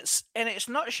in its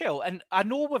nutshell. And I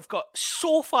know we've got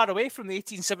so far away from the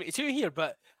 1872 here,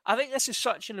 but I think this is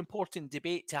such an important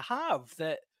debate to have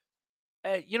that,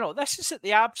 this is at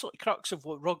the absolute crux of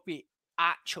what rugby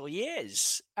actually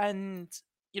is. And,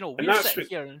 we're sitting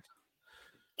here and...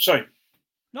 Sorry.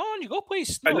 No, on you go,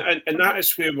 please. No. And that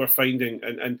is where we're finding,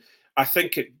 and I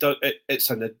think it's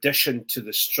an addition to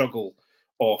the struggle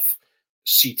of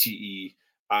CTE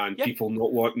and people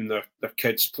not wanting their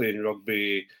kids playing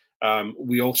rugby.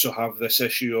 We also have this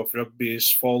issue of rugby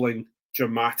is falling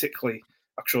dramatically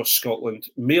across Scotland.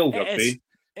 Male rugby,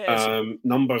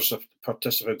 numbers of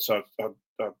participants are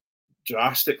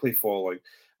drastically falling.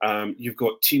 You've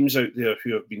got teams out there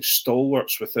who have been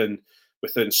stalwarts within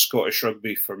Scottish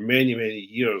rugby for many, many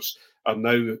years are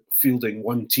now fielding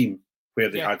one team where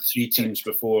they had three teams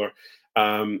before.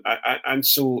 And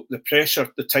so the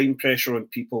time pressure on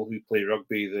people who play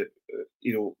rugby,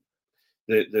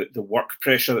 the work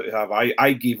pressure that they have.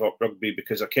 I gave up rugby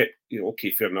because I kept,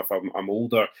 okay, fair enough, I'm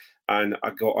older, and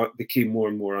I became more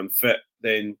and more unfit,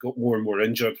 then got more and more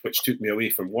injured, which took me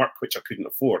away from work, which I couldn't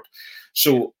afford.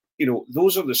 So,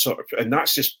 those are the sort of, and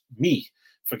that's just me.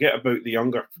 Forget about the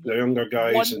younger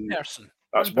guys.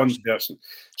 That's one person.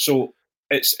 So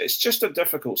it's just a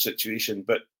difficult situation,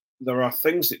 but there are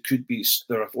things that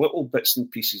there are little bits and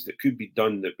pieces that could be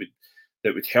done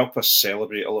that would help us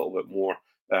celebrate a little bit more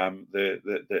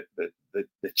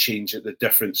the change at the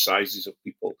different sizes of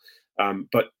people,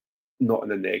 but not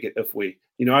in a negative way.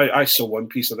 I saw one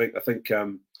piece. I think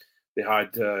they had.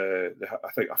 I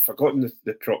think I've forgotten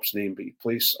the prop's name, but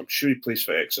I'm sure he plays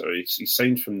for Exeter. He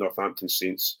signed from Northampton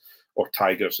Saints or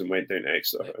Tigers and went down to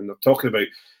Exeter. And they're talking about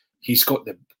he's got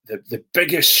the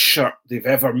biggest shirt they've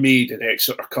ever made in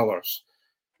Exeter colours,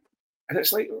 and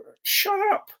it's like, shut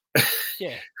up.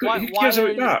 Yeah, who cares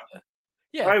about that?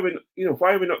 Yeah. Why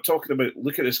are we not talking about,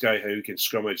 look at this guy, how he can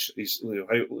scrummage? He's look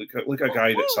at a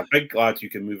guy that's a big lad who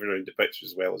can move around the pitch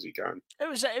as well as he can. It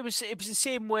was the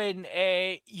same when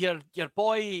your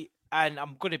boy, and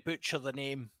I'm going to butcher the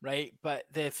name, right? But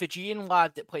the Fijian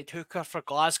lad that played hooker for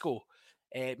Glasgow,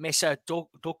 Mesa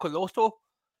Dokoloto,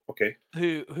 okay,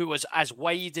 who was as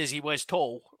wide as he was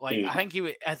tall. Like I think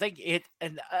he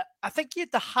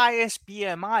had the highest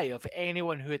BMI of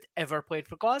anyone who had ever played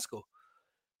for Glasgow,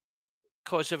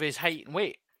 because of his height and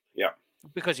weight. Yeah.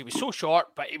 Because he was so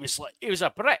short, but he was a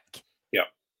brick. Yeah.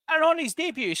 And on his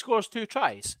debut, he scores 2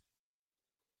 tries.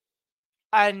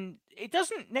 And he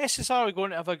doesn't necessarily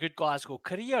going to have a good Glasgow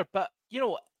career, but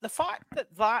the fact that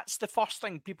that's the first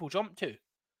thing people jump to,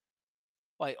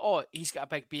 like, oh, he's got a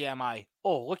big BMI.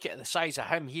 Oh, look at the size of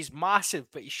him. He's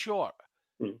massive, but he's short.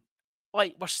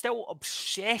 Like, we're still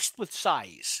obsessed with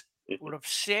size. We're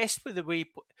obsessed with the way,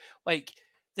 like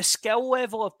the skill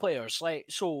level of players. Like,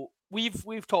 so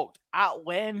we've talked at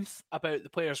length about the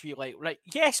players we like. Right?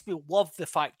 Yes, we love the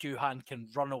fact Duhan can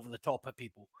run over the top of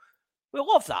people. We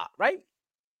love that, right?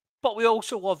 But we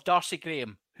also love Darcy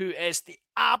Graham, who is the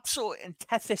absolute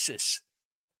antithesis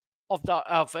of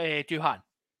Duhan.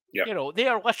 Yeah. You know, they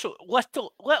are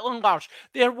little and large.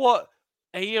 They're what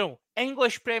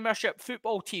English Premiership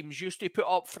football teams used to put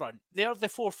up front. They're the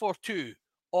 4-4-2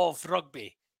 of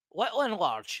rugby. Little and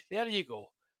large. There you go.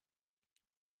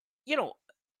 You know,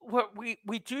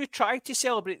 we do try to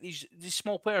celebrate these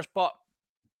small players, but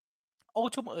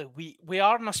ultimately we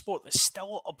are in a sport that's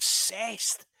still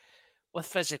obsessed with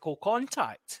physical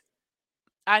contact.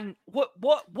 And what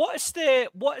is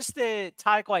the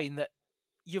tagline that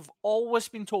you've always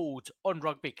been told on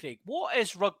rugby, Craig? What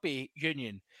is rugby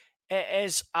union? It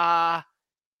is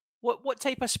what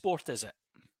type of sport is it?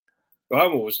 Well,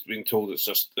 I've always been told it's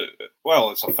just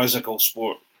it's a physical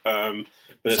sport, but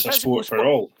it's a sport for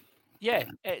all. Yeah,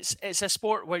 it's a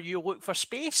sport where you look for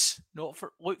space, not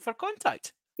look for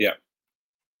contact. Yeah.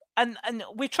 And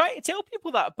we try to tell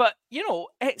people that, but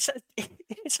it's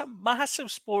a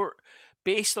massive sport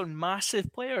based on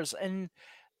massive players, and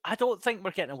I don't think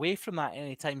we're getting away from that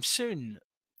anytime soon.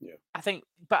 Yeah. I think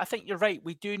you're right.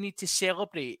 We do need to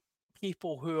celebrate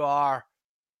people who are,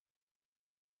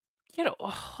 they're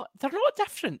not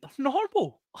different. They're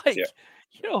normal. Like,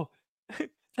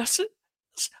 there's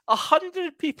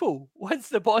 100 people with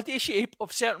the body shape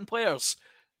of certain players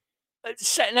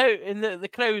sitting out in the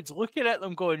crowds, looking at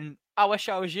them, going, "I wish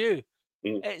I was you."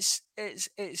 It's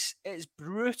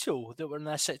brutal that we're in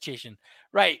this situation,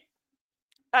 right?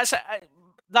 That's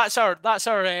our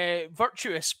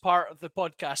virtuous part of the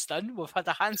podcast done. We've had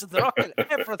the hands of the rock and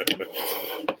everything.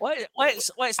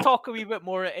 Let's talk a wee bit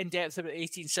more in depth about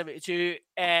 1872.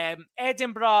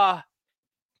 Edinburgh,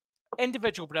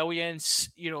 individual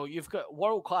brilliance. You've got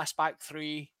world class back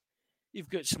three. You've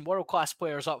got some world class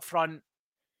players up front.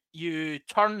 You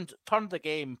turned the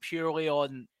game purely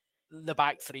on the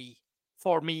back three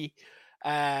for me.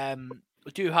 Duhan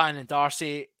and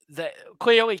Darcy,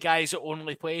 clearly guys that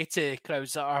only play to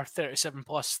crowds that are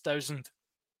 37,000+.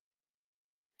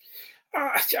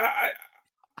 I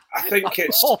think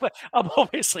it's. I'm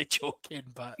obviously joking,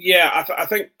 but yeah, I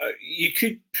think you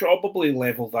could probably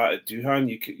level that at Duhan.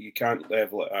 You can't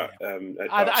level it at.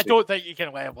 I don't think you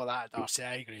can level that at Darcy.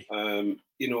 I agree.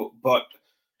 But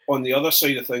on the other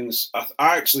side of things,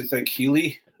 I actually think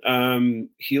Healy, turned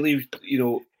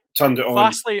it on.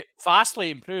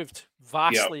 Vastly improved.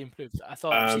 Improved. I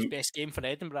thought it was his best game for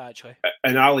Edinburgh, actually.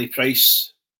 And Ali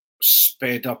Price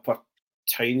sped up a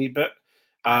tiny bit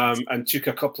and took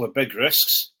a couple of big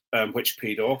risks, which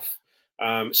paid off.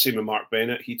 Same with Mark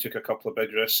Bennett. He took a couple of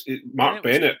big risks. Mark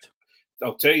Bennett,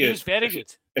 I'll tell you, he was very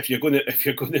good. If you're going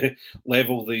to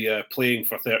level the playing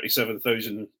for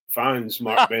 37,000 fans,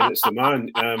 Mark Bennett's the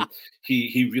man.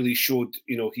 He really showed.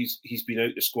 He's been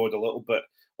out the squad a little bit,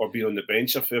 or been on the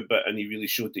bench a fair bit, and he really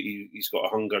showed that he's got a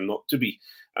hunger not to be,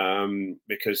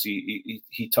 because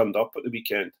he turned up at the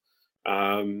weekend.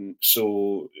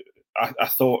 So I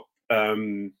thought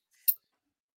it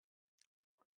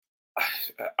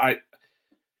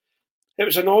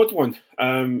was an odd one,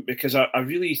 because I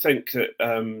really think that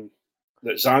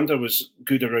that Xander was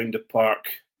good around the park.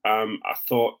 I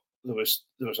thought there was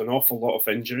an awful lot of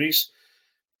injuries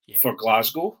for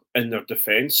Glasgow in their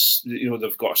defence.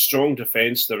 They've got a strong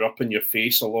defence. They're up in your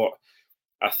face a lot.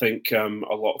 I think a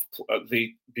lot of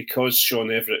because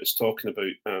Sean Everett is talking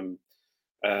about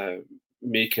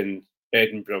making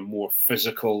Edinburgh more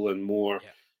physical and more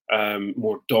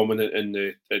dominant in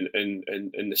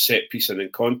the set piece and in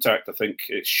contact. I think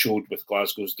it showed with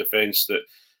Glasgow's defence that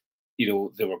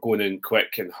they were going in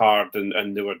quick and hard,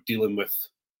 and they were dealing with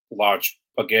large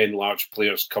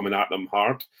players coming at them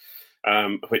hard,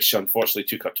 which unfortunately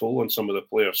took a toll on some of the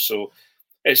players. So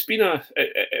it's been I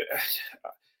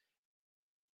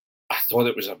thought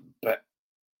it was a bit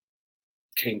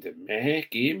kind of meh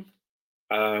game,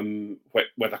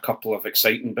 with a couple of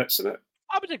exciting bits in it.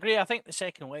 I would agree. I think the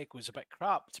second leg was a bit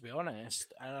crap, to be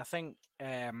honest, and I think,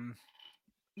 I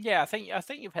think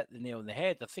you've hit the nail on the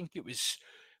head. I think it was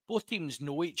both teams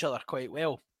know each other quite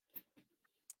well,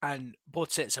 and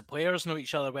both sets of players know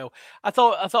each other well. I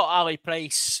thought Ali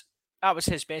Price, that was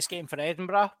his best game for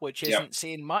Edinburgh, which isn't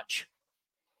saying much.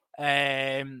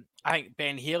 I think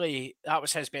Ben Healy, that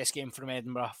was his best game from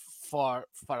Edinburgh from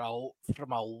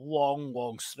a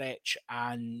long stretch,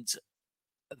 and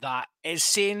that is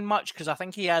saying much because I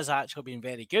think he has actually been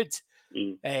very good.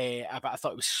 But I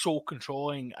thought it was so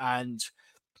controlling, and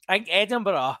I think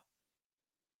Edinburgh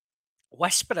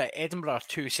Whisper at Edinburgh are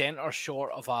 2 centres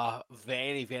short of a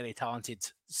very, very talented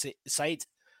side.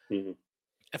 Mhm.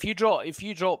 If you drop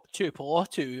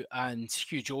Tuipulotu and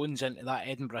Hugh Jones into that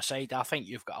Edinburgh side, I think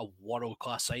you've got a world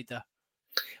class side there.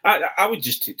 I would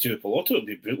just take Tuipulotu, to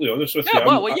be brutally honest with you. Yeah,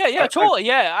 well, totally.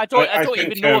 Yeah, I don't think,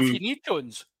 even know if you need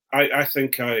Jones. I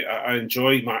think I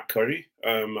enjoy Matt Curry.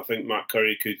 I think Matt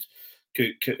Curry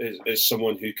is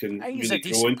someone who can He's really a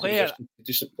grow decent into player. a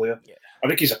decent player. Yeah. I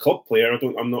think he's a club player.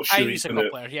 I'm not sure He's a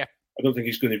club player. Yeah. I don't think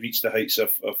he's going to reach the heights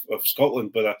of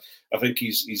Scotland, but I think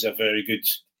he's a very good.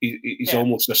 He's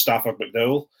almost a Stafford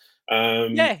McDowell.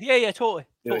 Totally.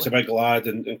 He's a big lad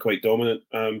and quite dominant.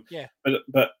 Yeah.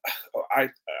 But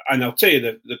I'll tell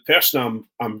you the person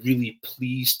I'm really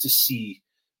pleased to see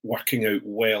working out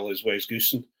well is Wes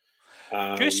Goosen.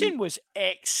 Goosen was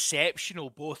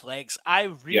exceptional both legs. I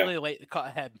really like the cut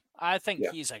of him. I think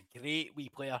he's a great wee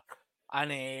player.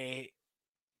 And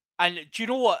do you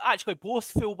know what? Actually,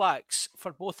 both fullbacks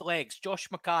for both legs, Josh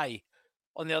Mackay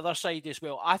on the other side as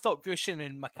well. I thought Goosen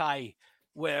and Mackay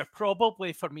were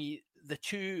probably, for me, the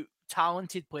two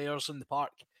talented players in the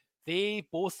park. They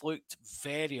both looked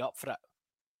very up for it.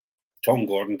 Tom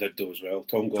Gordon did though as well.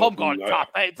 Tom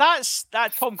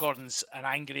Gordon's an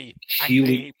angry.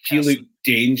 He looked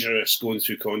dangerous going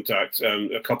through contact.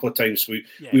 A couple of times we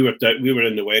were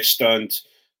in the West Stand,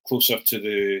 closer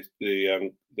to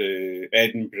the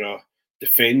Edinburgh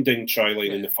defending try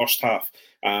line in the first half,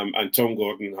 and Tom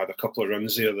Gordon had a couple of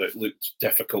runs there that looked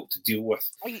difficult to deal with.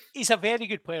 He's a very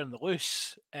good player on the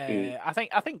loose. I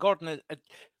think Gordon's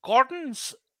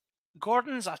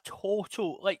a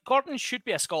total, like, Gordon should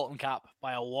be a Scotland cap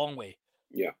by a long way.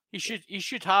 Yeah. He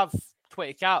should have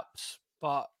 20 caps,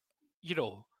 but you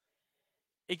know,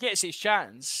 he gets his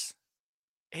chance.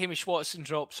 Hamish Watson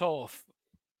drops off,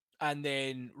 and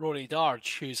then Rory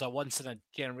Darge, who's a once in a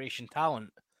generation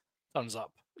talent, turns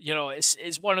up. You know, it's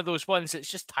one of those ones.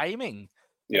 It's just timing.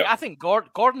 Yeah. Like, I think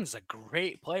Gordon's a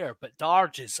great player, but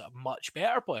Darge is a much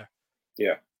better player.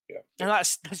 Yeah. And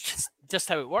that's just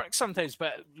how it works sometimes.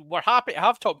 But we're happy to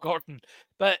have Tom Gordon.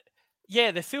 But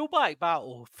yeah, the fullback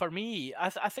battle for me, I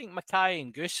think Mackay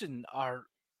and Goosen are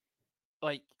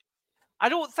like, I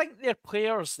don't think they're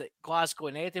players that Glasgow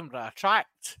and Edinburgh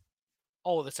attract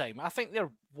all the time. I think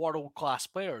they're world class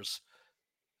players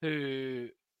who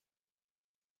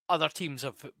other teams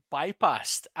have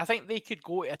bypassed. I think they could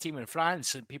go to a team in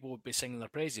France and people would be singing their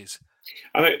praises.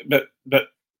 But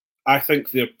I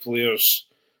think they're players,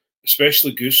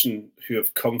 especially Goosen, who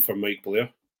have come from Mike Blair.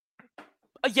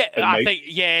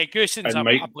 Goosen's a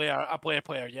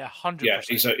player. Yeah, 100%. Yeah,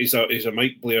 he's a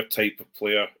Mike Blair type of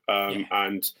player,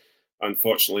 and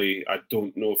unfortunately, I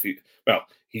don't know if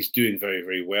he's doing very,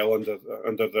 very well under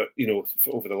the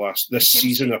over this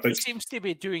season. I think he seems to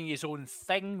be doing his own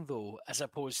thing though, as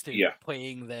opposed to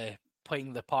playing the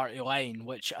party line,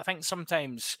 which I think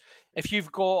sometimes if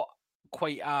you've got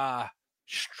quite a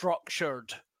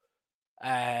structured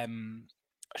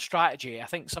strategy, I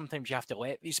think sometimes you have to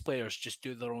let these players just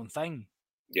do their own thing.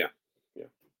 Yeah.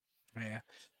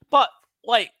 But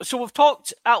so we've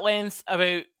talked at length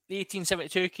about the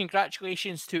 1872.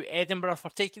 Congratulations to Edinburgh for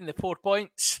taking the 4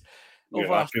 points. You're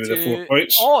happy with the 4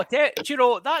 points? Oh, do you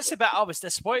know, that's the bit I was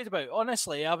disappointed about.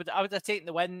 Honestly, I would have taken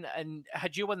the win, and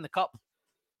had you won the cup,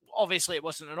 obviously it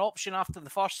wasn't an option after the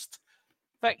first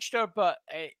fixture, but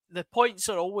the points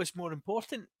are always more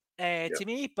important to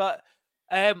me. But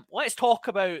let's talk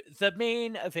about the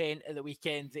main event of the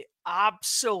weekend, the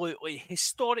absolutely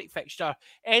historic fixture.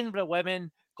 Edinburgh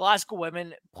women, Glasgow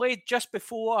women played just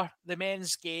before the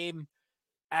men's game.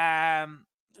 The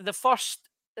first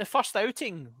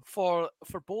outing for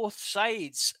both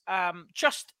sides.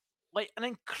 Just like an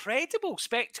incredible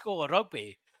spectacle of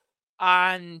rugby,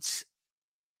 and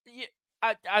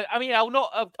I mean, I'll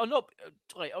not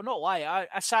lie.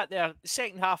 I sat there. The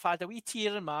second half, I had a wee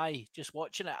tear in my eye just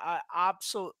watching it. I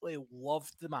absolutely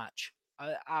loved the match.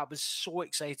 I was so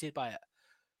excited by it.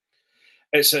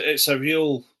 It's a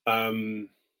real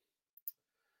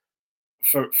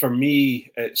for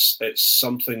me. It's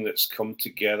something that's come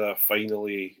together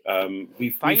finally.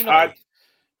 We've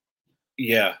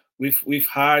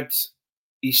had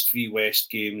East v West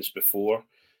games before,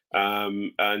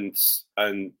 and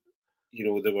you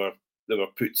know, they were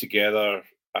put together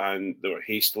and they were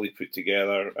hastily put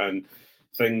together, and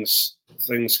things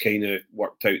kind of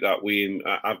worked out that way. And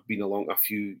I've been along a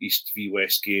few East v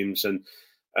West games, and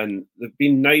they've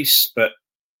been nice, but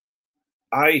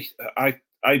I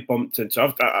bumped into.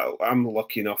 I'm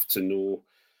lucky enough to know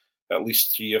at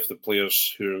least 3 of the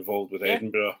players who are involved with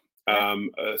Edinburgh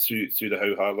through the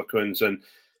How Harlequins, and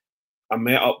I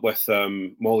met up with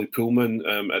Molly Pullman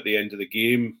at the end of the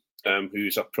game.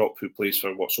 who's a prop who plays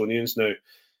for Watsonians now.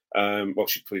 Well,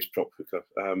 she plays prop hooker.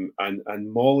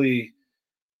 And Molly,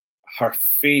 her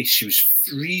face, she was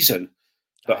freezing,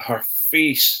 but her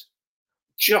face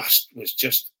was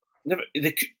just never.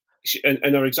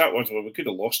 And her exact words were, "We could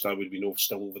have lost her. We'd been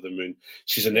still over the moon."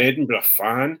 She's an Edinburgh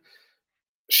fan.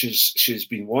 She's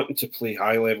been wanting to play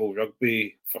high level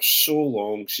rugby for so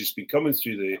long. She's been coming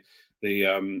through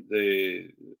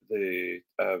the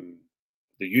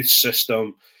youth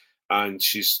system, and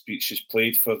she's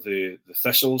played for the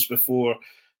Thistles before.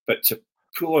 But to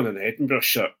pull on an Edinburgh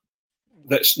shirt,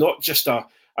 that's not just an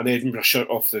Edinburgh shirt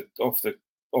off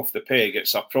the peg.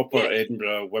 It's a proper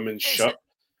Edinburgh women's shirt.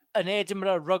 An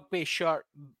Edinburgh rugby shirt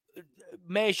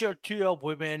measured to a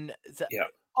woman.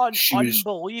 She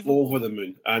Unbelievable. Was over the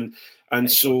moon,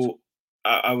 and so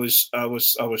I was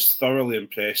thoroughly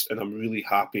impressed, and I'm really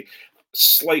happy.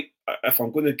 If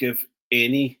I'm going to give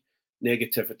any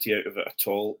negativity out of it at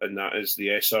all, and that is the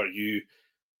SRU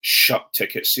shut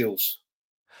ticket sales.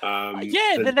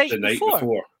 The night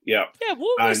before. Yeah. Yeah,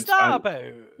 what was that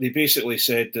about? They basically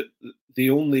said that they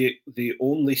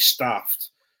only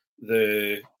staffed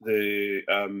the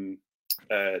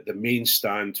main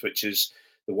stand, which is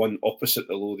the one opposite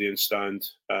the Lothian stand,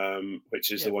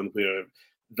 which is the one where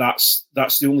that's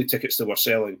the only tickets they were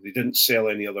selling. They didn't sell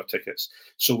any other tickets.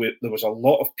 So there was a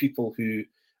lot of people who,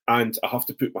 and I have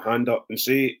to put my hand up and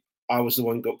say, I was the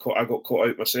one got caught. I got caught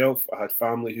out myself. I had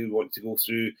family who wanted to go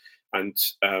through, and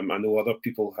I know other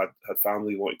people had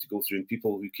family wanting to go through, and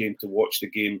people who came to watch the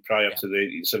game prior to the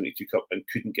 1872 Cup and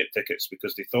couldn't get tickets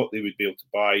because they thought they would be able to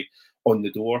buy on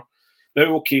the door.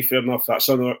 Now, okay, fair enough. That's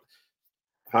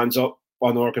hands up,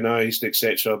 unorganised,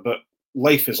 etc. But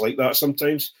life is like that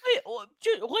sometimes.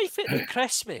 Life at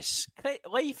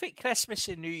Christmas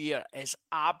and New Year is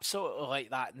absolutely like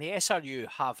that, and the SRU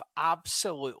have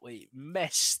absolutely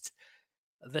missed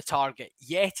the target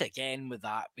yet again with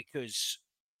that, because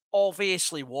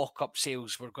obviously walk-up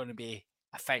sales were going to be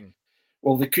a thing.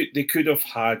 Well, they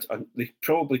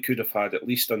probably could have had at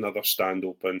least another stand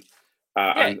open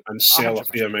and sell 100%. A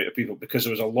fair amount of people, because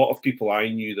there was a lot of people I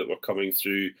knew that were coming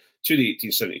through to the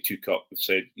 1872 Cup and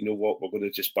said, you know what, we're going to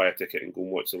just buy a ticket and go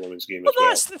and watch the women's game as well.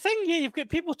 That's the thing, you've got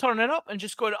people turning up and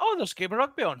just going, oh, there's a game of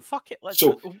rugby on, fuck it, let's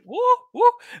go.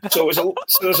 Whoa. So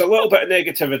there's a little bit of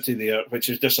negativity there, which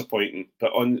is disappointing,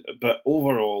 but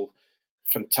overall,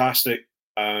 fantastic.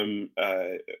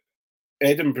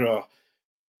 Edinburgh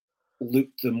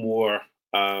looked the more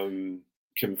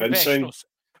convincing.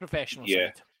 Professional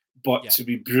side. But to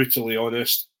be brutally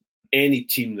honest, any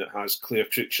team that has Claire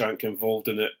Cruikshank involved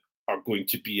in it are going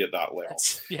to be at that level.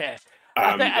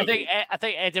 I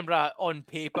think Edinburgh on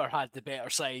paper had the better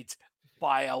side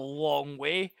by a long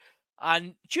way.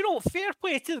 And do you know, fair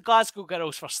play to the Glasgow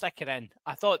girls for sticking in.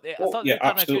 I thought they'd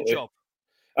done a good job.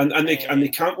 And they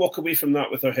can't walk away from that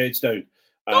with their heads down.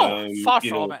 No, far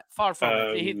from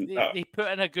it. They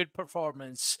put in a good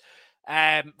performance.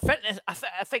 Fitness, I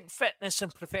think fitness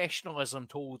and professionalism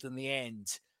told in the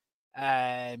end.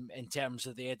 In terms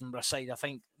of the Edinburgh side, I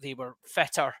think they were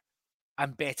fitter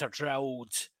and better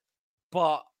drilled.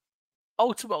 But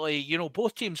ultimately, you know,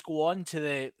 both teams go on to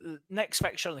the next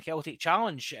fixture in the Celtic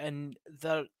Challenge, and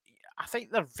I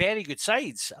think they're very good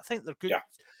sides. I think they're good. Yeah.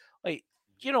 Like,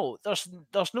 you know, there's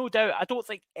no doubt. I don't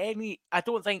think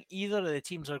either of the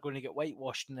teams are going to get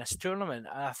whitewashed in this tournament.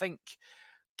 And I think,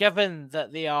 given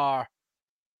that they are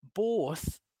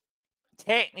both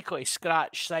technically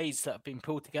scratch sides that have been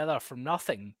pulled together from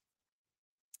nothing,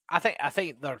 I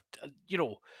think they're, you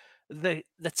know, the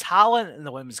talent in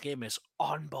the women's game is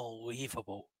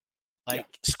unbelievable. Like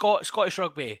Scottish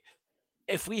rugby,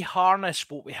 if we harness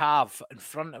what we have in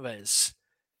front of us,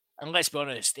 and let's be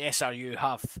honest, the SRU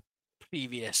have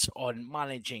previous on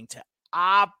managing to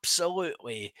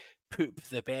absolutely poop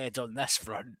the bed on this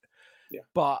front,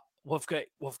 but we've got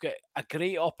a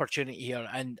great opportunity here,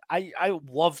 and I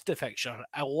loved the fixture.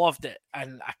 I loved it,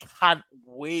 and I can't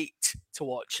wait to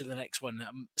watch the next one.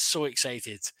 I'm so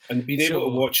excited. And being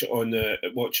able to watch it on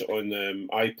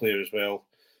iPlayer as well.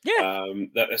 Yeah,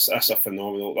 that's a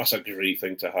phenomenal. That's a great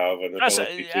thing to have.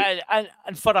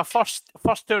 And for a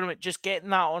first tournament, just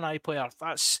getting that on iPlayer,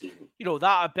 that's you know,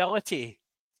 that ability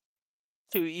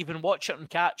to even watch it and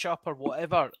catch up or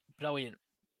whatever, brilliant.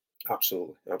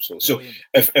 Absolutely. So,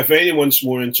 if anyone's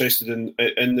more interested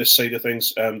in this side of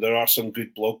things, there are some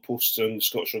good blog posts on the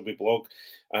Scottish Rugby blog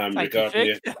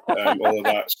regarding all of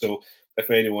that. So,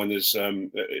 if anyone is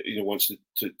wants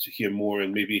to hear more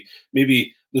and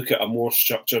maybe look at a more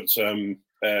structured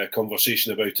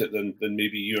conversation about it than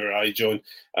maybe you or I, John,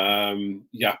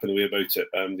 yapping away about it,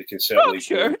 they can certainly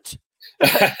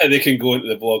they can go into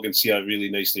the blog and see a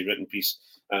really nicely written piece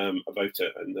about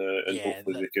it, and Yeah,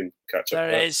 hopefully we can catch up.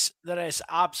 There with that. is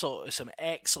absolutely some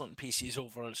excellent pieces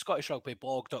over on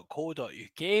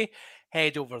scottishrugbyblog.co.uk.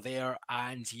 Head over there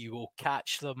and you will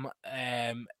catch them.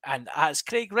 And as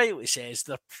Craig rightly says,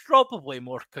 they're probably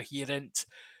more coherent.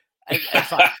 In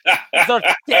fact,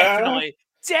 they're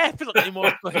definitely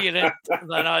more coherent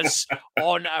than us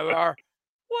on our,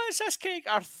 what is this, Craig?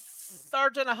 Our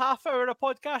 3.5 hour of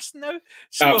podcast now.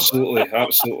 So, Absolutely.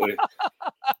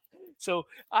 so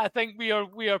I think we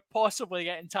are possibly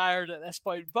getting tired at this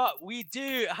point, but we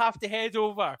do have to head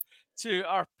over to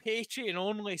our Patreon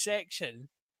only section,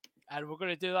 and we're going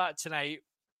to do that tonight.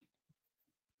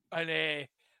 And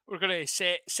we're going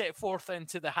to set forth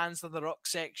into the Hands on the Rock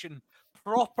section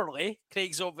properly.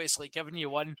 Craig's obviously given you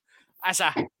one as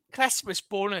a Christmas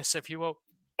bonus, if you will.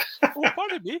 Oh,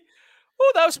 pardon me.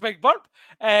 Oh, that was a big burp.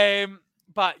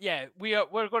 But yeah,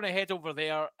 we're going to head over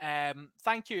there.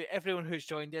 Thank you everyone who's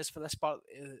joined us for this part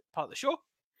of the show.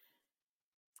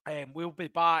 We'll be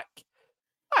back.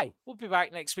 We'll be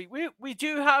back next week. We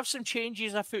do have some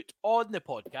changes afoot on the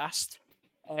podcast.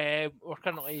 We're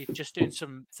currently just doing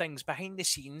some things behind the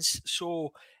scenes,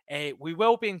 so we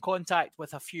will be in contact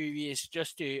with a few of you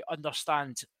just to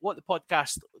understand what the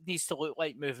podcast needs to look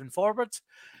like moving forward,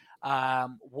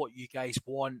 what you guys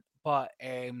want, but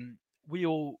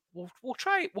we'll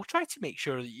try to make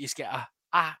sure that you get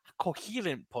a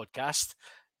coherent podcast.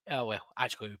 Well,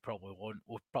 actually, we probably won't.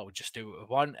 We'll probably just do what we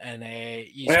want, and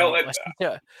listen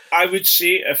to it. I would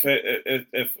say if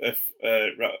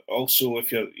also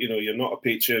if you're not a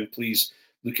Patreon, please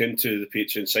look into the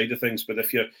Patreon side of things. But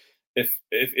if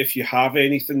you have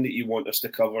anything that you want us to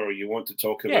cover or you want to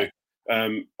talk about,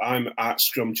 I'm at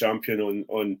Scrum Champion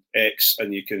on X,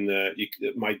 and you can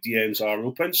my DMs are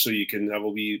open, so you can have a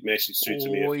wee message through to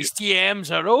me. His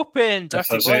DMs are open.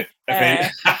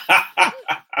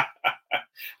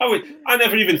 I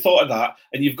never even thought of that,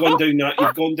 and you've gone down that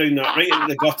right into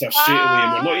the gutter straight away,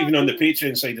 and we're not even on the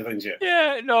Patreon side of things yet.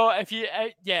 Yeah, no, if you,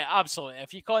 absolutely.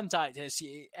 If you contact us,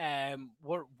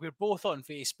 we're both on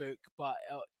Facebook, but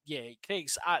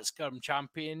Craig's at Scrum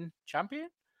Champion.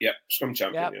 Yep, Scrum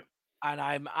Champion. Yep. And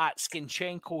I'm at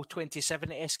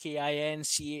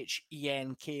Skinchenko27,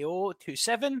 SKINCHENKO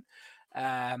 27.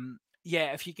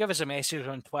 If you give us a message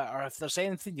on Twitter, if there's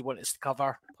anything you want us to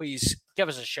cover, please give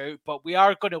us a shout. But we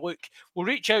are going to we'll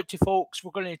reach out to folks. We're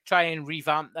going to try and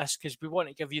revamp this because we want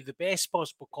to give you the best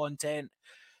possible content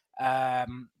that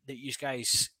you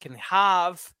guys can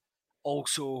have.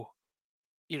 Also,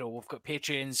 we've got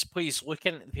Patreons. Please look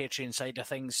into the Patreon side of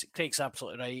things. Craig's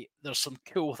absolutely right. There's some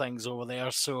cool things over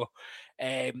there. So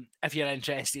if you're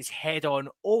interested, head on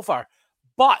over.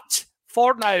 But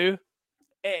for now,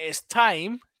 it is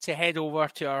time to head over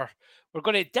to we're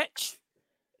going to ditch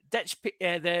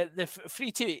the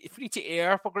free to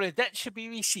air. We're going to ditch the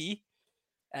BBC.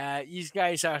 You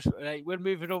guys are right. We're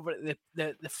moving over to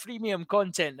the freemium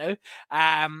content now.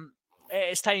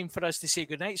 It's time for us to say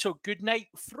goodnight. So good night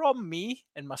from me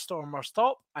in my Stormer's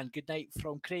top, and good night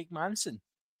from Craig Manson.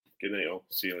 Good night all.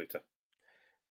 See you later.